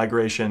probably have a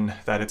migration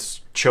that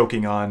it's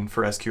choking on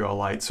for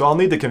SQLite. So I'll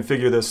need to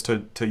configure this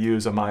to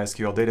use a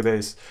MySQL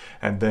database,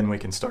 and then we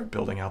can start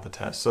building out the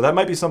tests. So that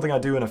might be something I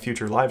do in a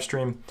future live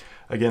stream.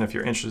 Again, if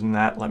you're interested in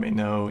that, let me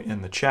know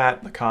in the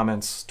chat, the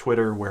comments,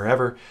 Twitter,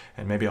 wherever,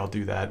 and maybe I'll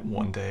do that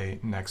one day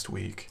next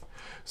week.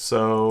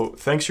 So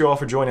thanks you all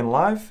for joining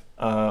live.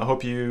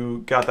 Hope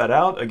you got that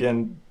out.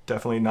 Again,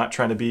 definitely not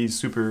trying to be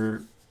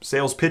super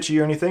sales pitchy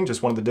or anything,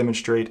 just wanted to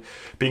demonstrate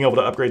being able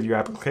to upgrade your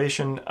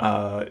application,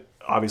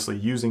 obviously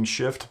using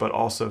Shift, but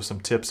also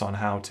some tips on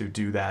how to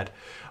do that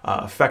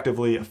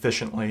effectively,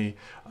 efficiently,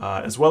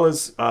 as well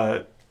as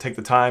take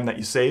the time that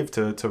you save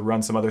to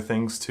run some other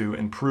things to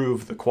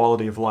improve the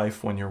quality of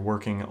life when you're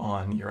working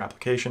on your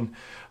application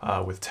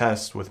with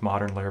tests, with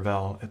modern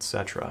Laravel,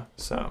 etc.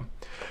 So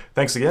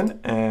thanks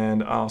again,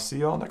 and I'll see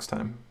you all next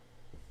time.